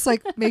if he just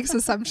like makes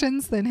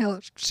assumptions,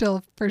 then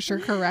she'll for sure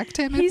correct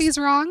him if he's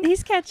wrong.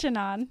 He's catching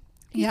on.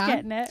 He's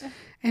getting it.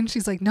 And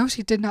she's like, no,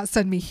 she did not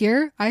send me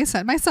here. I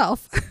sent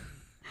myself.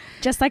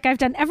 Just like I've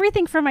done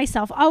everything for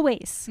myself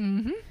always.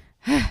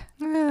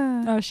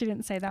 Mm-hmm. Oh, she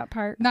didn't say that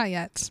part. Not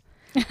yet.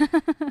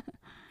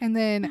 And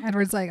then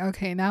Edward's like,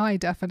 okay, now I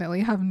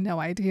definitely have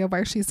no idea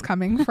where she's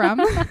coming from.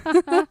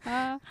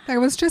 There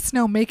was just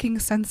no making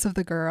sense of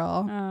the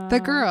girl. The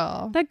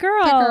girl.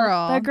 Where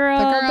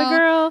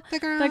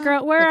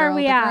are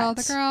we at?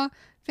 The girl.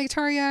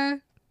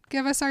 Victoria,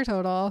 give us our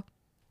total.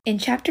 In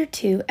Chapter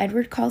 2,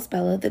 Edward calls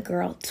Bella the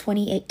girl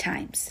 28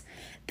 times.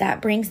 That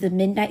brings the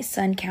midnight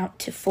sun count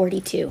to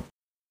 42.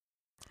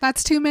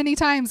 That's too many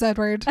times,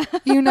 Edward.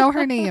 You know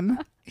her name.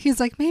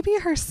 He's like, maybe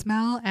her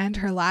smell and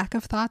her lack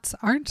of thoughts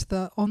aren't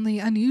the only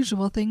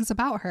unusual things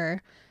about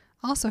her.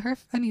 Also, her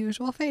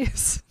unusual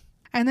face.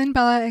 And then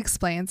Bella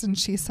explains, and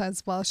she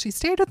says, well, she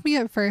stayed with me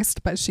at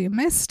first, but she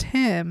missed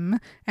him,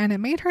 and it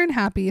made her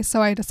unhappy,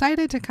 so I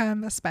decided to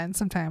come spend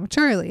some time with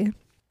Charlie.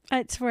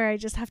 It's where I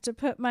just have to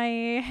put my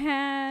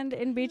hand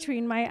in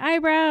between my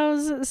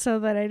eyebrows so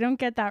that I don't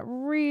get that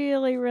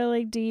really,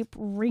 really deep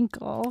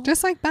wrinkle.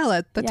 Just like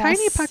Bella, the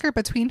tiny pucker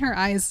between her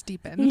eyes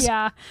deepened.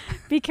 Yeah.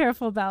 Be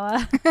careful,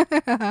 Bella.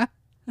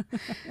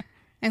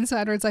 And so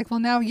Edward's like, well,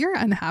 now you're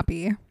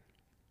unhappy.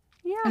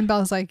 Yeah. And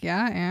Bella's like,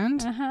 yeah,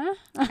 and? Uh-huh.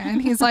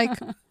 And he's like,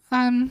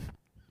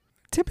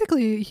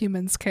 typically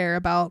humans care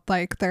about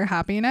like their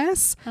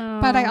happiness,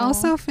 but I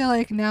also feel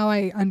like now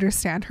I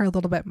understand her a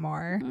little bit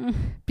more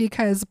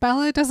because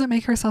Bella doesn't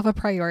make herself a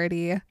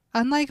priority.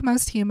 Unlike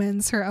most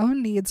humans, her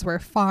own needs were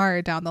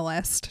far down the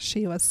list.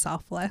 She was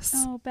selfless.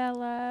 Oh,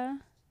 Bella.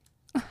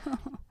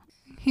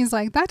 He's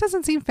like, that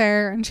doesn't seem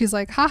fair. And she's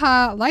like,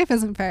 haha, life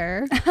isn't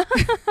fair.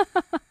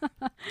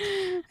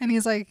 And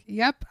he's like,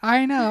 yep,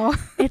 I know.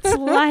 It's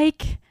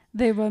like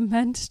they were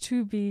meant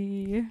to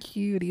be.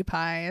 Cutie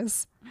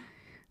pies.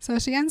 So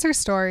she ends her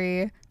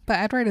story, but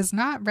Edward is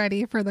not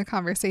ready for the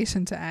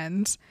conversation to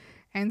end.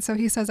 And so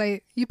he says,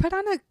 you put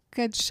on a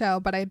good show,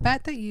 but I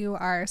bet that you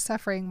are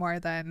suffering more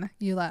than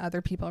you let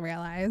other people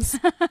realize.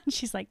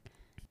 She's like,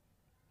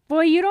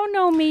 boy, you don't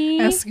know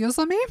me. Excuse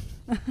me?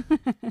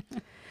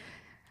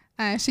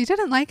 She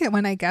didn't like it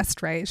when I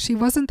guessed right. She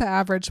wasn't the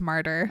average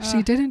martyr.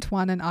 She didn't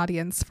want an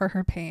audience for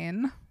her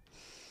pain.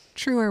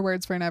 Truer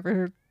words were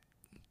never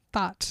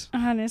thought.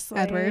 Honestly.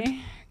 Edward.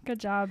 Good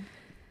job.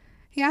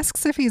 He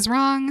asks if he's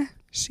wrong.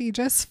 She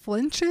just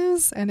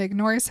flinches and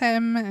ignores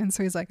him. And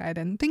so he's like, I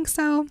didn't think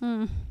so.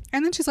 And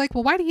then she's like,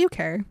 well, why do you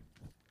care?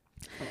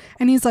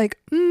 And he's like,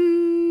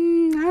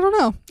 I don't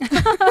know.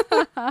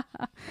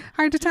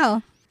 Hard to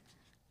tell.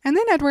 And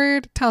then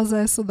Edward tells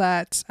us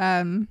that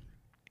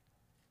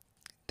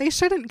they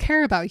shouldn't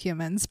care about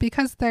humans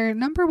because their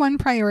number one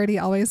priority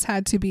always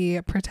had to be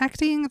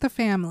protecting the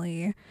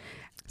family.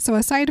 So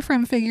aside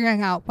from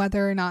figuring out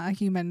whether or not a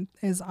human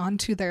is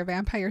onto their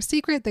vampire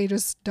secret, they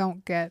just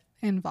don't get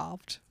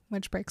involved,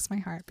 which breaks my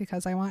heart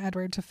because I want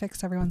Edward to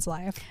fix everyone's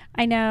life.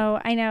 I know.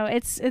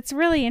 It's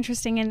really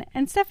interesting.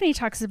 And Stephanie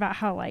talks about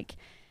how like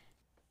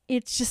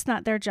it's just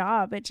not their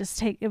job.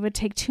 It would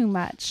take too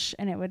much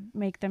and it would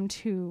make them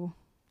too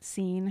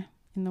seen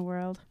in the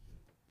world.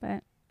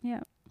 But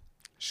yeah.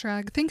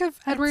 Shrug. Think of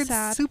Edward's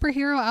sad.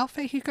 superhero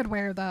outfit he could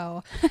wear,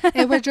 though.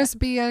 It would just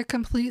be a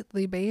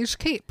completely beige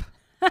cape.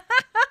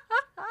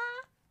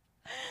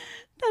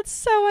 That's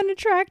so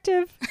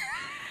unattractive.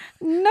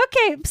 No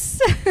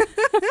capes.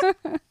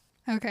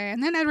 Okay,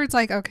 and then Edward's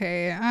like,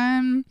 okay,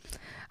 I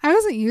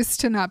wasn't used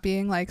to not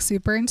being like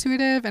super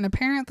intuitive, and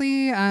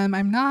apparently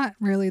I'm not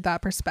really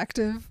that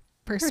perceptive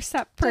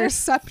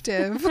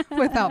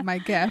without my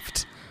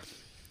gift.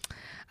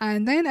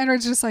 And then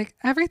Edward's just like,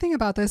 everything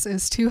about this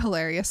is too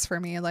hilarious for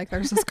me. Like,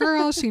 there's this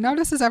girl, she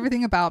notices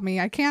everything about me.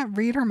 I can't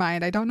read her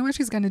mind. I don't know what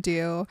she's going to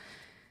do.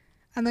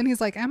 And then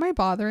he's like, am I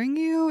bothering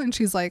you? And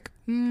she's like,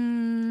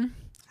 I'm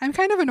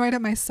kind of annoyed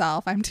at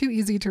myself. I'm too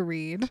easy to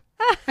read.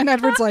 And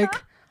Edward's like,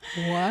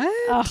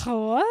 what?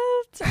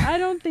 What? I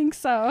don't think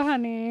so,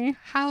 honey.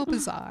 How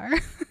bizarre.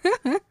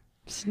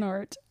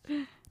 Snort.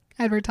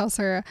 Edward tells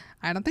her,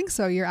 I don't think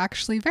so. You're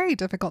actually very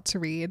difficult to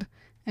read.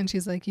 And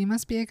she's like, you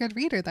must be a good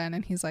reader then.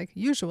 And he's like,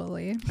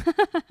 usually.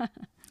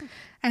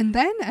 And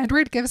then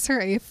Edward gives her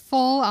a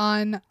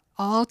full-on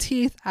all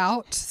teeth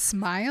out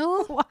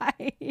smile.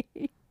 Why?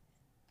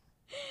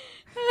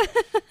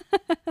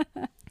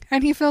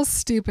 And he feels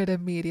stupid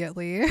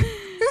immediately.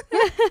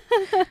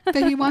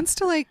 But he wants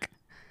to like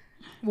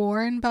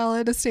warn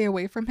Bella to stay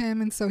away from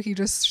him. And so he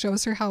just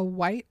shows her how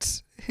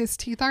white his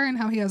teeth are and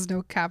how he has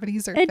no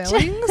cavities or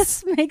fillings.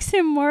 Just makes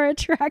him more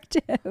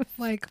attractive.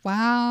 Like,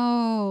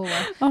 wow.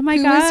 Oh my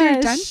gosh. gosh. Who is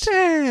your dentist?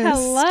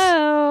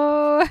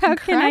 Hello. How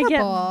can I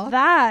Incredible. get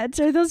that?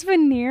 Are those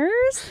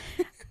veneers?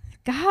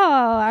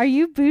 God, are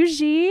you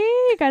bougie?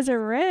 You guys are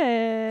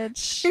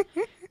rich.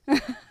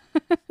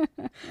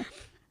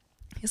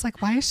 He's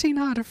like, why is she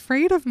not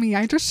afraid of me?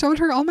 I just showed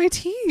her all my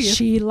teeth.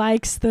 She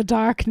likes the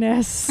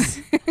darkness.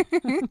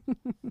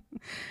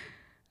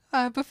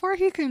 Before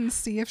he can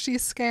see if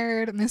she's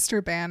scared,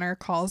 Mr. Banner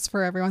calls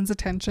for everyone's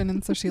attention,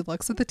 and so she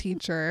looks at the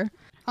teacher.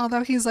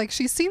 Although he's like,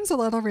 she seems a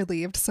little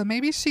relieved, so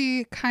maybe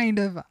she kind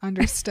of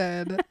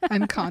understood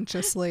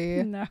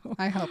unconsciously. No.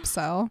 I hope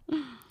so.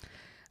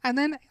 And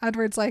then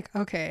Edward's like,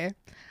 okay,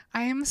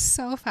 I am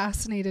so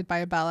fascinated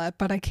by Bella,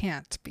 but I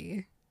can't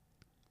be.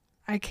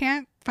 I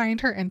can't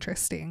find her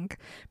interesting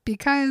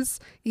because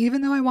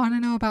even though I want to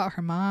know about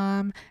her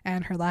mom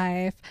and her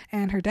life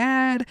and her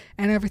dad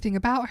and everything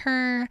about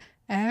her,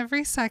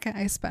 every second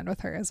I spend with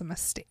her is a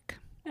mistake.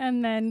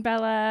 And then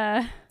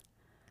Bella,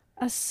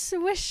 a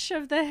swish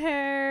of the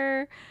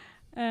hair,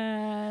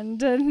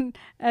 and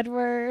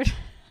Edward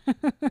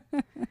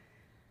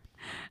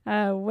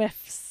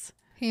whiffs.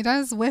 He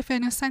does whiff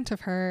in a scent of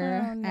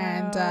her, Oh, no.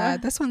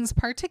 and this one's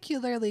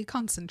particularly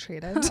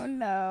concentrated. Oh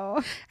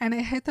no. And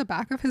it hit the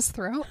back of his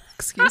throat.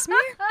 Excuse me?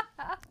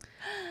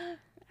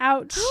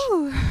 Ouch.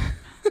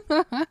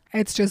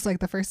 It's just like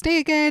the first day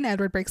again.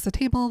 Edward breaks the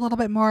table a little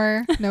bit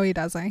more. No, he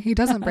doesn't. He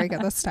doesn't break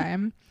it this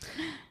time.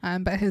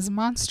 But his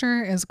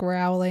monster is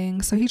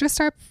growling. So he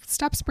just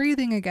stops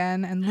breathing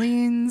again and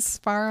leans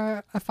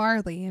far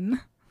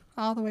lean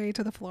all the way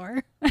to the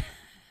floor.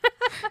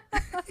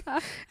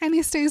 And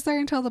he stays there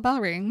until the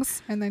bell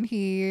rings. And then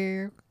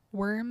he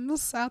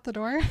worms out the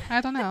door.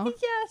 I don't know.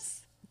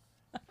 Yes.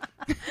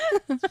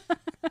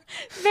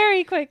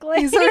 Very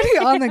quickly. He's already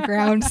on the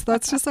ground. So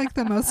that's just like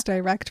the most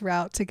direct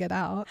route to get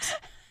out.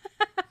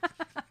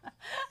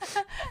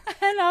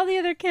 And all the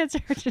other kids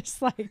are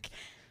just like,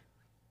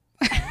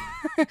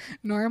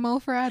 Normal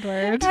for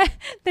Edward.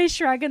 they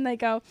shrug and they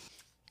go,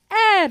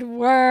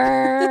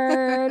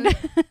 Edward.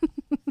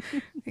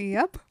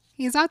 Yep.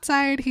 He's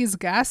outside. He's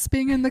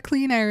gasping in the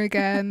clean air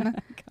again.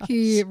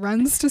 He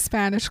runs to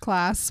Spanish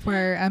class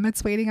where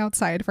Emmett's waiting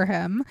outside for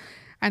him.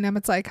 And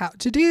Emmett's like,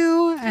 how'd you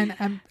do?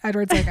 And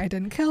Edward's like, I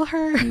didn't kill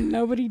her.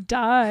 Nobody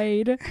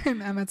died.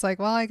 And Emmett's like,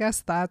 well, I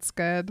guess that's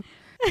good.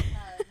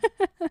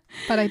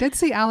 But I did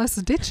see Alice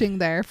ditching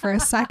there for a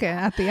second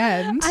at the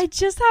end. I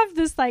just have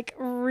this like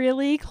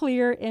really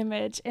clear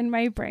image in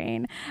my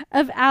brain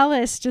of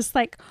Alice just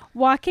like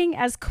walking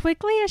as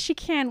quickly as she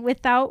can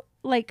without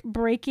like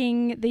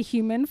breaking the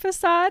human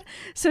facade.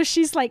 So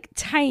she's like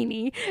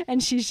tiny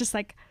and she's just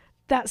like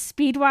that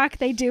speed walk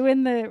they do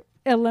in the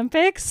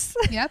Olympics.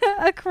 Yep.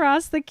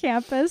 Across the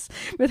campus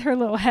with her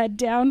little head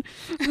down.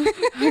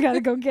 I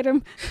gotta go get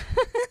him.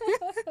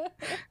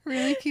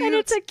 Really cute. And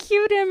it's a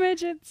cute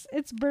image.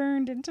 It's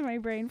burned into my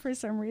brain for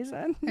some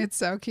reason. It's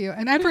so cute.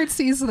 And Edward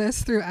sees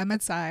this through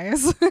Emmett's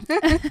eyes.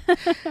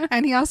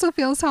 And he also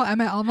feels how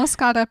Emmett almost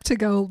got up to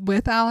go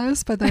with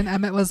Alice, but then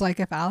Emmett was like,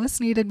 if Alice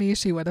needed me,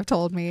 she would have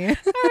told me. Or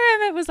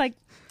Emmett was like,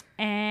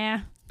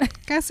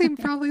 Guess he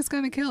probably is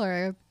going to kill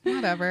her.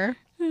 Whatever.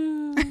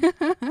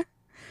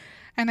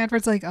 And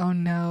Edward's like, oh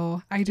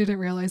no, I didn't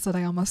realize that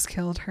I almost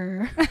killed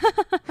her.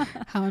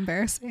 How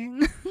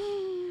embarrassing.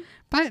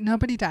 But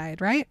nobody died,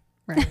 right?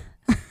 Right.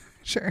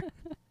 Sure.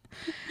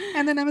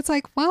 And then Emmett's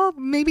like, well,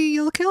 maybe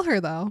you'll kill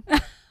her though.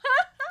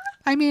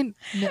 I mean,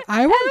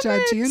 I won't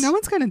judge you. No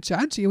one's going to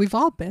judge you. We've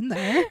all been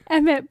there.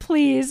 Emmett,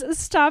 please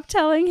stop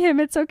telling him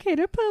it's okay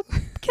to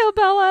kill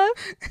Bella.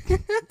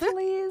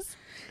 Please.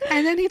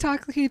 And then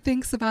he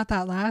thinks about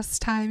that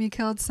last time he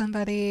killed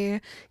somebody.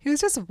 He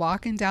was just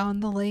walking down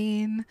the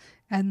lane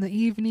in the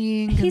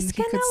evening and he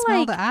could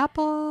smell the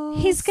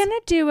apples. He's going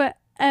to do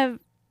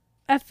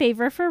a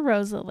favor for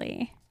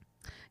Rosalie.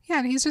 Yeah,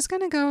 and he's just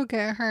going to go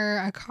get her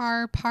a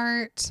car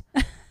part.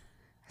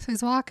 So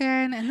he's walking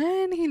and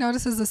then he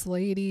notices this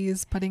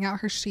lady's putting out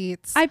her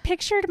sheets. I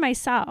pictured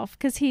myself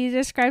because he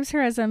describes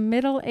her as a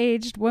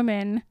middle-aged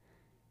woman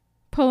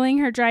pulling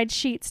her dried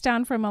sheets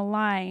down from a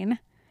line.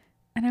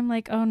 And I'm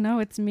like, oh no,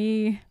 it's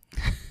me.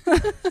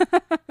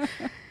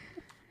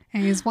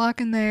 And he's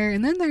walking there,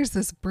 and then there's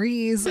this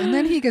breeze, and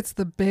then he gets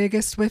the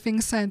biggest whiffing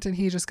scent, and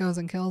he just goes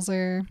and kills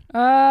her.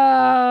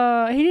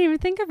 Oh, he didn't even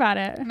think about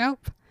it.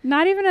 Nope.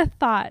 Not even a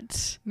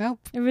thought.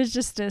 Nope. It was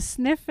just a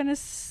sniff and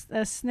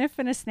a sniff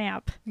and a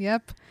snap.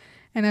 Yep.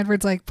 And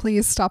Edward's like,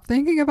 please stop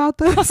thinking about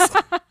this.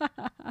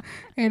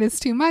 It is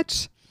too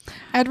much.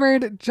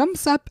 Edward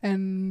jumps up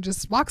and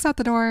just walks out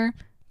the door.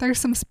 There's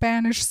some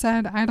Spanish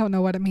said. I don't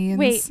know what it means.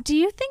 Wait, do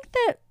you think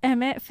that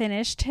Emmett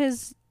finished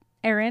his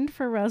errand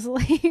for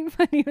Rosalie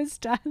when he was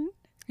done?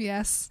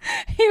 Yes.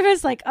 He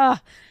was like, oh,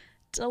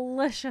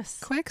 delicious.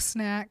 Quick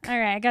snack. All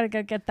right, I gotta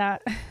go get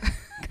that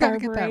Gotta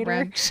get that carburetor.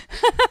 wrench.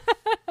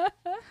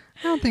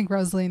 I don't think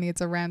Rosalie needs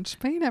a wrench,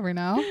 but you never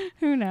know.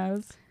 Who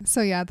knows?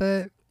 So yeah,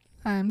 the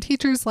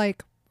teacher's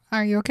like,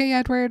 are you okay,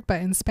 Edward?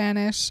 But in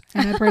Spanish.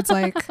 And Edward's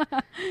like,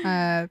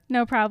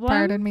 No problem.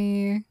 pardon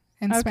me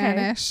in Okay.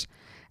 Spanish.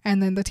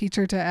 And then the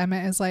teacher to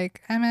Emmett is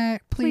like,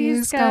 Emmett,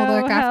 please go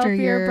go look after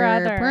help your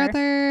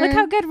brother. Look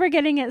how good we're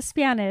getting at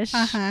Spanish.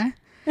 Uh-huh.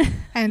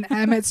 And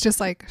Emmett's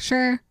just like,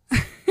 sure.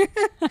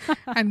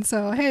 And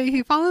so, hey,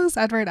 he follows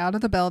Edward out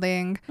of the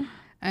building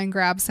and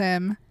grabs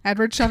him.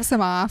 Edward shoves him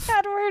off.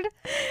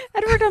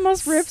 Edward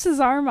almost rips his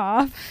arm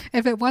off.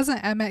 If it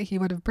wasn't Emmett, he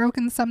would have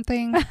broken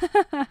something.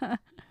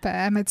 But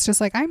Emmett's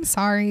just like, I'm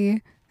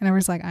sorry. And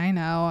Edward's like, I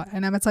know.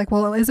 And Emmett's like,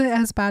 well, is it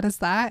as bad as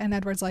that? And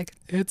Edward's like,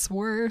 it's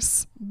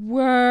worse.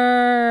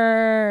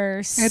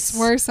 Worse. It's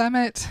worse,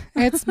 Emmett.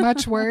 It's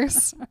much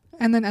worse.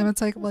 And then Emmett's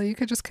like, well, you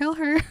could just kill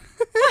her.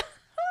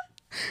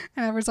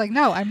 And Edward's like,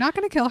 no, I'm not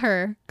going to kill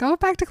her. Go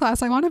back to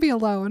class. I want to be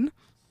alone.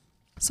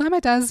 So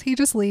Emmett does. He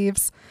just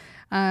leaves.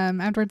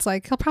 Edward's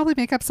like, he'll probably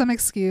make up some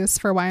excuse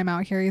for why I'm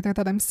out here. Either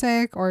that I'm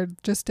sick or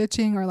just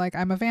ditching or like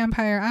I'm a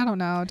vampire. I don't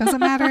know. It doesn't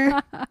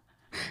matter.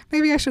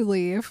 Maybe I should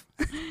leave.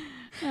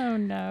 Oh,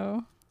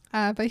 no.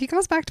 But he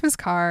goes back to his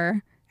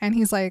car and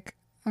he's like,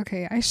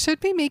 okay, I should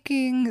be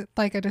making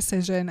like a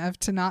decision of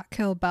to not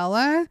kill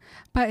Bella.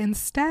 But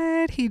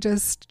instead, he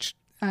just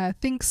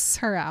thinks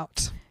her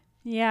out.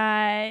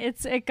 Yeah,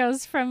 it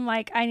goes from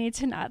like, I need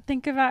to not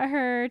think about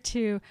her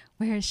to,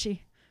 where is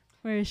she?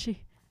 Where is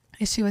she?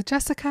 Is she with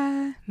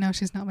Jessica? No,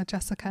 she's not with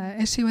Jessica.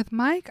 Is she with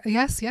Mike?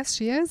 Yes,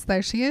 she is.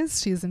 There she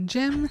is. She's in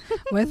gym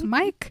with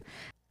Mike.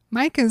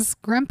 Mike is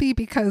grumpy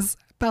because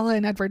Bella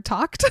and Edward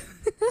talked.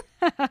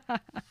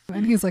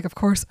 And he's like, of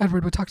course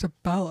Edward would talk to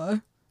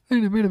Bella.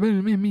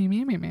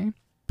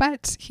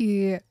 But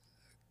he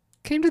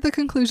came to the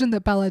conclusion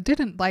that Bella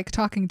didn't like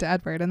talking to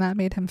Edward, and that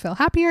made him feel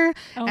happier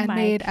and Mike.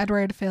 made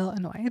Edward feel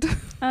annoyed.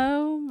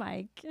 Oh,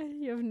 Mike.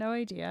 You have no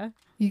idea.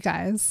 You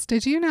guys,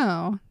 did you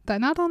know that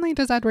not only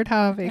does Edward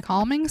have a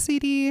calming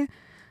CD,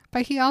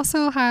 But he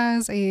also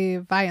has a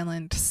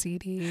violent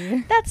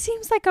CD. That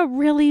seems like a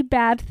really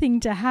bad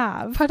thing to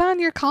have. Put on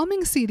your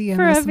calming CD in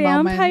For a this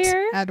moment,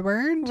 vampire?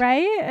 Edward.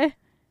 Right?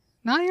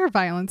 Not your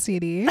violent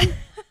CD.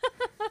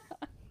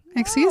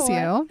 Excuse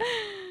No.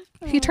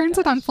 you. He turns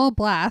it on full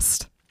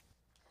blast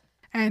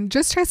and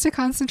just tries to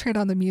concentrate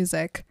on the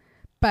music.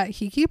 But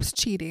he keeps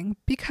cheating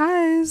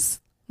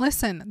because,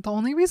 listen, the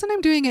only reason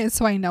I'm doing it is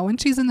so I know when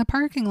she's in the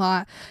parking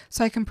lot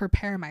so I can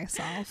prepare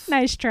myself.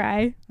 Nice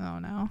try. Oh,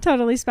 no.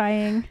 Totally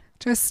spying.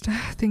 Just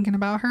thinking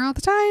about her all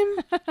the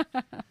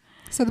time.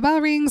 So the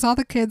bell rings, all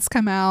the kids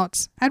come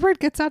out. Edward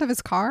gets out of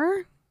his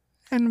car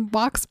and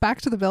walks back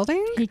to the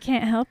building. He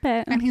can't help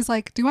it. And he's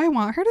like, do I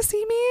want her to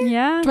see me?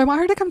 Yeah. Do I want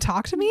her to come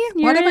talk to me?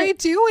 You're What am I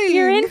doing?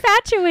 You're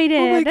infatuated.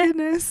 Oh my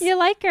goodness. You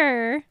like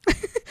her.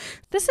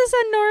 This is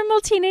a normal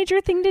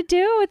teenager thing to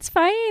do. It's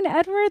fine.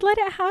 Edward, let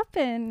it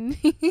happen.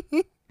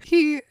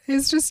 He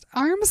is just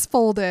arms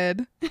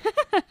folded,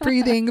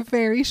 breathing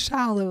very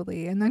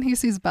shallowly. And then he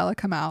sees Bella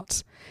come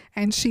out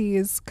and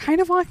she's kind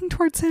of walking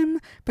towards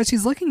him, but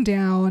she's looking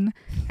down.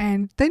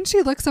 And then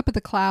she looks up at the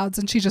clouds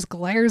and she just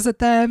glares at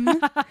them.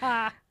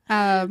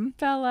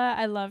 Bella,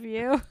 I love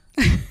you.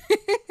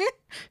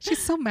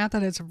 She's so mad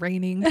that it's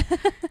raining.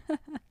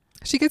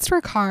 She gets to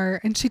her car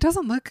and she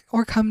doesn't look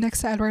or come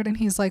next to Edward. And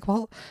he's like,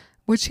 well,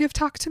 would she have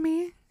talked to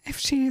me if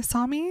she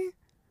saw me?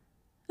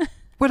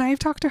 Would I have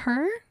talked to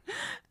her?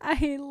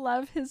 I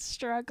love his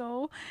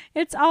struggle.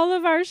 It's all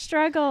of our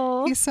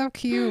struggle. He's so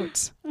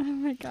cute. Oh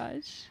my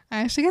gosh.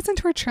 She gets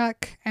into her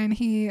truck and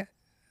he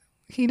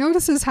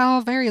notices how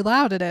very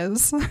loud it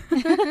is.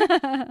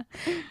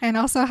 And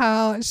also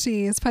how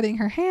she's putting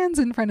her hands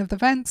in front of the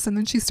vents, and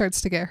then she starts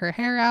to get her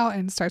hair out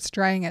and starts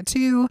drying it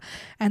too.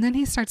 And then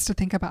he starts to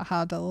think about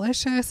how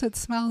delicious it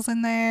smells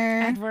in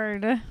there.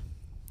 Edward.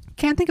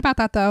 Can't think about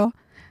that though.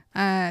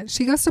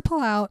 She goes to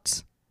pull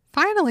out.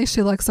 Finally,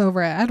 she looks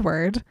over at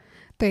Edward.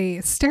 They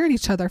stare at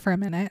each other for a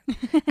minute.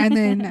 And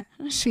then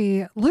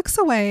she looks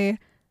away,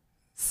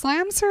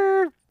 slams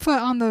her foot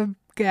on the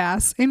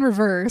gas in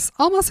reverse,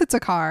 almost hits a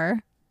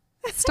car,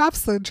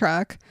 stops the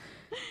truck,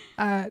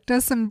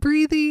 does some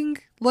breathing,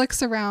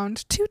 looks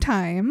around 2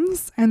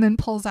 times, and then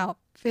pulls out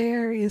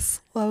very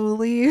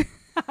slowly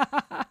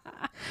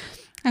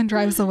and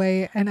drives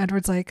away. And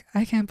Edward's like,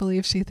 I can't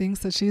believe she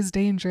thinks that she's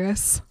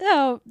dangerous.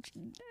 Oh,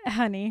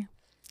 honey.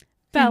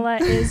 Bella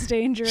is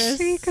dangerous.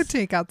 She could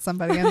take out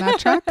somebody in that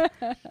truck.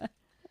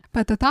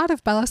 But the thought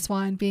of Bella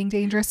Swan being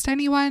dangerous to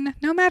anyone,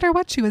 no matter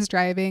what she was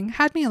driving,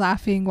 had me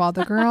laughing while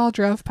the girl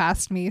drove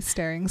past me,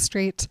 staring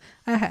straight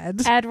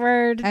ahead.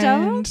 Edward, End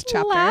don't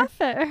chapter.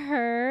 laugh at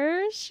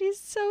her. She's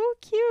so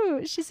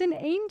cute. She's an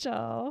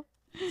angel.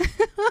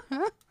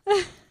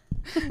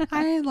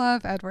 I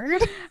love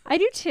Edward. I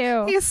do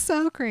too. He's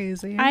so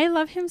crazy. I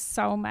love him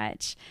so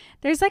much.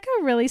 There's like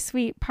a really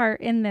sweet part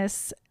in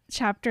this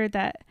chapter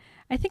that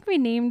I think we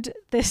named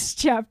this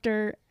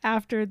chapter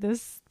after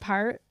this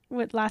part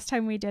last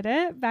time we did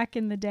it back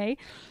in the day.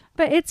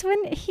 But it's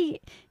when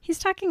he's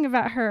talking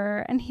about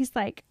her and he's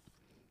like,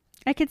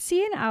 I could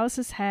see in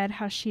Alice's head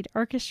how she'd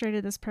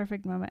orchestrated this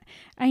perfect moment.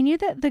 I knew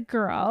that the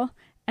girl,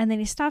 and then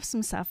he stops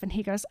himself and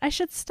he goes, I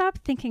should stop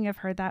thinking of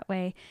her that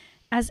way,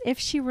 as if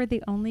she were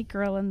the only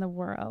girl in the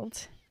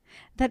world.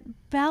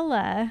 That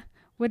Bella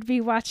would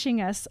be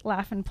watching us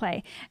laugh and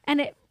play.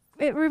 And it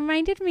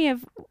reminded me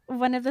of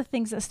one of the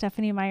things that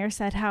Stephenie Meyer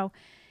said, how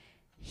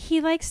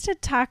he likes to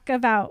talk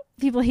about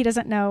people he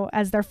doesn't know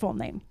as their full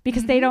name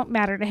because they don't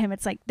matter to him.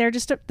 It's like, they're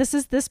just, this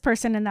is this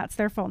person and that's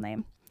their full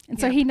name. And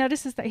so he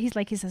notices that he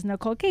says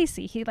Nicole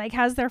Casey. He like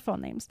has their full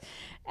names.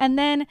 And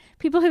then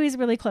people who he's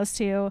really close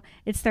to,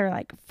 it's their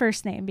like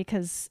first name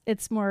because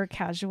it's more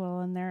casual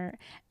and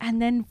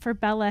then for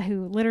Bella,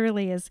 who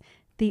literally is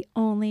the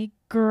only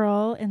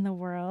girl in the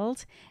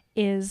world,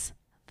 is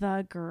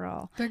the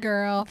girl. The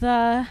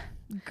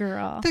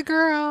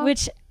girl.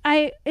 Which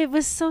it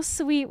was so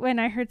sweet when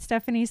I heard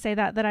Stephenie say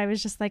that I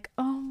was just like,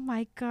 oh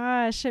my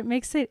gosh, it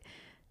makes it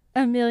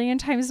a million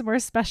times more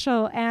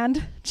special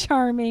and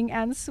charming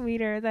and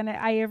sweeter than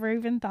I ever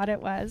even thought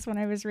it was when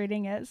I was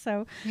reading it.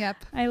 So Yep.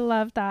 I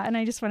love that. And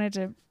I just wanted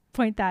to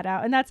point that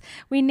out. And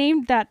we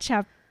named that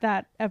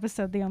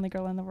episode The Only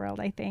Girl in the World,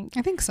 I think.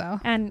 I think so.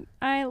 And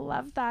I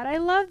love that. I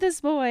love this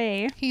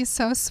boy. He's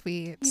so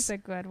sweet. He's a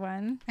good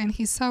one. And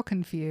he's so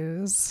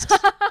confused.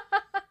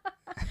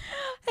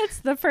 It's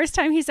the first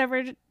time he's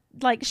ever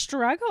like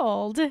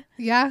struggled.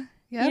 Yeah.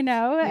 Yep. You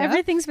know, Yep.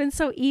 everything's been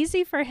so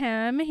easy for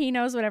him. He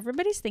knows what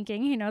everybody's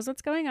thinking. He knows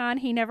what's going on.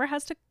 He never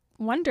has to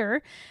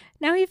wonder.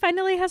 Now he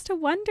finally has to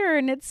wonder,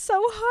 and it's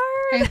so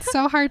hard. It's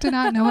so hard to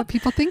not know what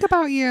people think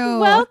about you.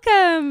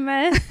 Welcome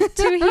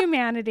to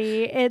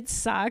humanity. It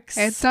sucks.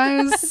 It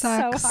does It's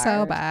suck so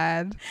hard.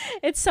 bad.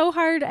 It's so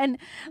hard. And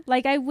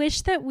like, I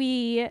wish that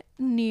we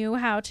knew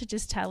how to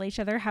just tell each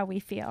other how we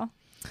feel.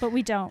 But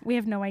we don't. We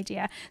have no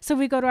idea. So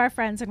we go to our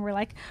friends and we're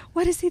like,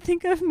 what does he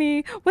think of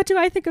me? What do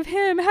I think of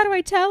him? How do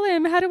I tell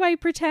him? How do I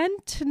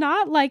pretend to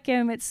not like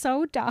him? It's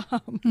so dumb.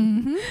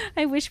 Mm-hmm.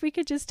 I wish we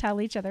could just tell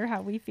each other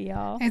how we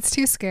feel. It's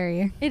too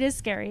scary. It is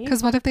scary.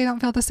 Because what if they don't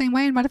feel the same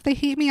way? And what if they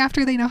hate me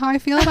after they know how I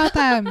feel about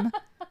them?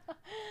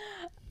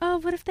 Oh,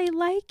 what if they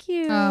like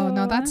you? Oh,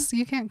 no,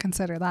 you can't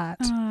consider that.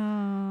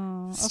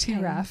 Oh, It's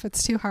too rough.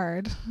 It's too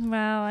hard.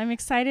 Well, I'm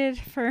excited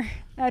for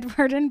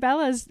Edward and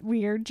Bella's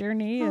weird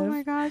journey Oh of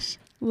my gosh.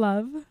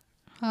 love.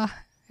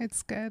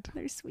 It's good.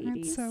 They're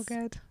sweeties. It's so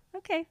good.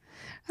 Okay.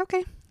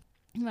 Okay.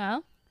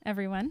 Well,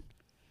 everyone,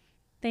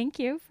 thank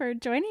you for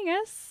joining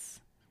us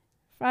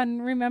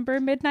on Remember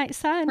Midnight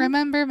Sun.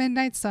 Remember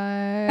Midnight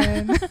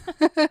Sun.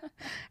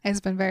 It's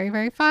been very,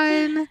 very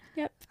fun.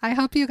 Yep. I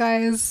hope you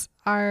guys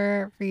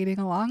are reading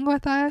along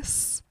with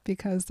us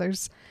because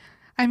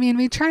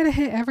we try to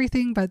hit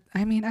everything, but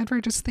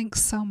Edward just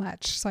thinks so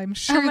much. So I'm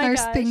sure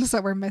there's things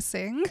that we're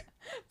missing.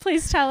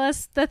 Please tell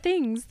us the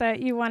things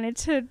that you wanted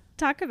to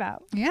talk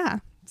about. Yeah.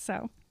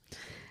 So.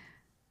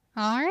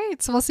 All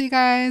right. So we'll see you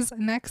guys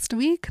next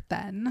week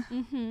then.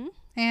 Mm-hmm.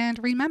 And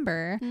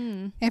remember,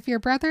 if your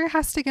brother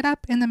has to get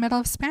up in the middle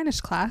of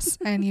Spanish class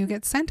and you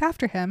get sent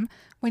after him,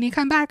 when you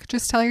come back,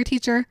 just tell your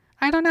teacher,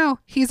 I don't know,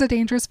 he's a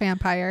dangerous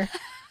vampire.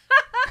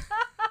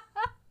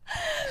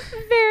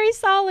 Very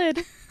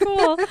solid.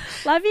 Cool.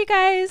 Love you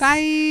guys.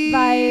 Bye.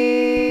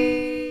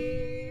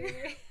 Bye.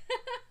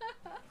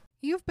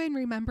 You've been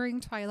Remembering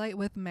Twilight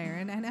with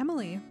Marin and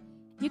Emily.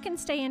 You can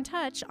stay in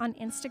touch on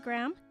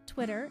Instagram,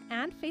 Twitter,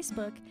 and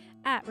Facebook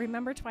at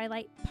Remember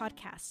Twilight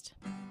Podcast.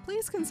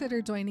 Please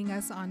consider joining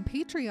us on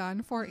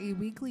Patreon for a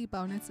weekly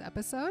bonus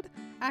episode,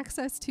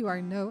 access to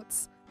our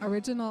notes,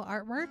 original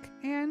artwork,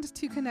 and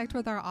to connect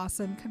with our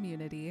awesome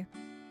community.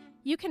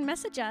 You can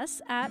message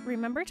us at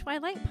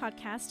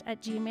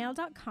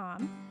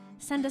remembertwilightpodcast@gmail.com,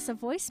 send us a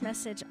voice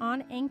message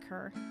on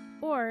Anchor,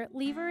 or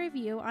leave a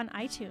review on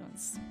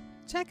iTunes.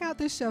 Check out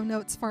the show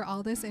notes for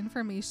all this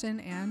information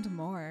and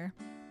more.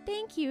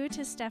 Thank you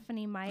to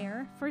Stephanie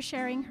Meyer for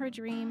sharing her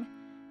dream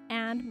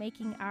and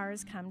making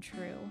ours come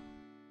true.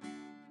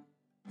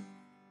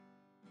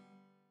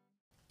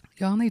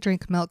 You only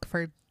drink milk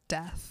for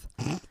death.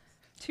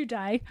 To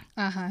die.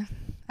 Uh-huh.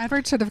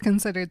 Edward should have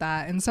considered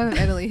that. Instead of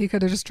Italy, he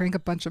could have just drank a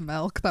bunch of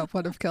milk. That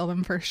would have killed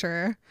him for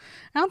sure.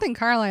 I don't think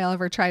Carlisle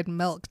ever tried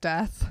milk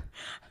death.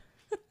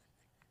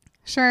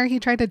 Sure, he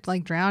tried to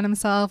drown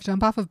himself,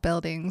 jump off of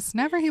buildings.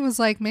 Never he was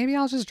like, maybe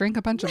I'll just drink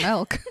a bunch of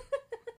milk.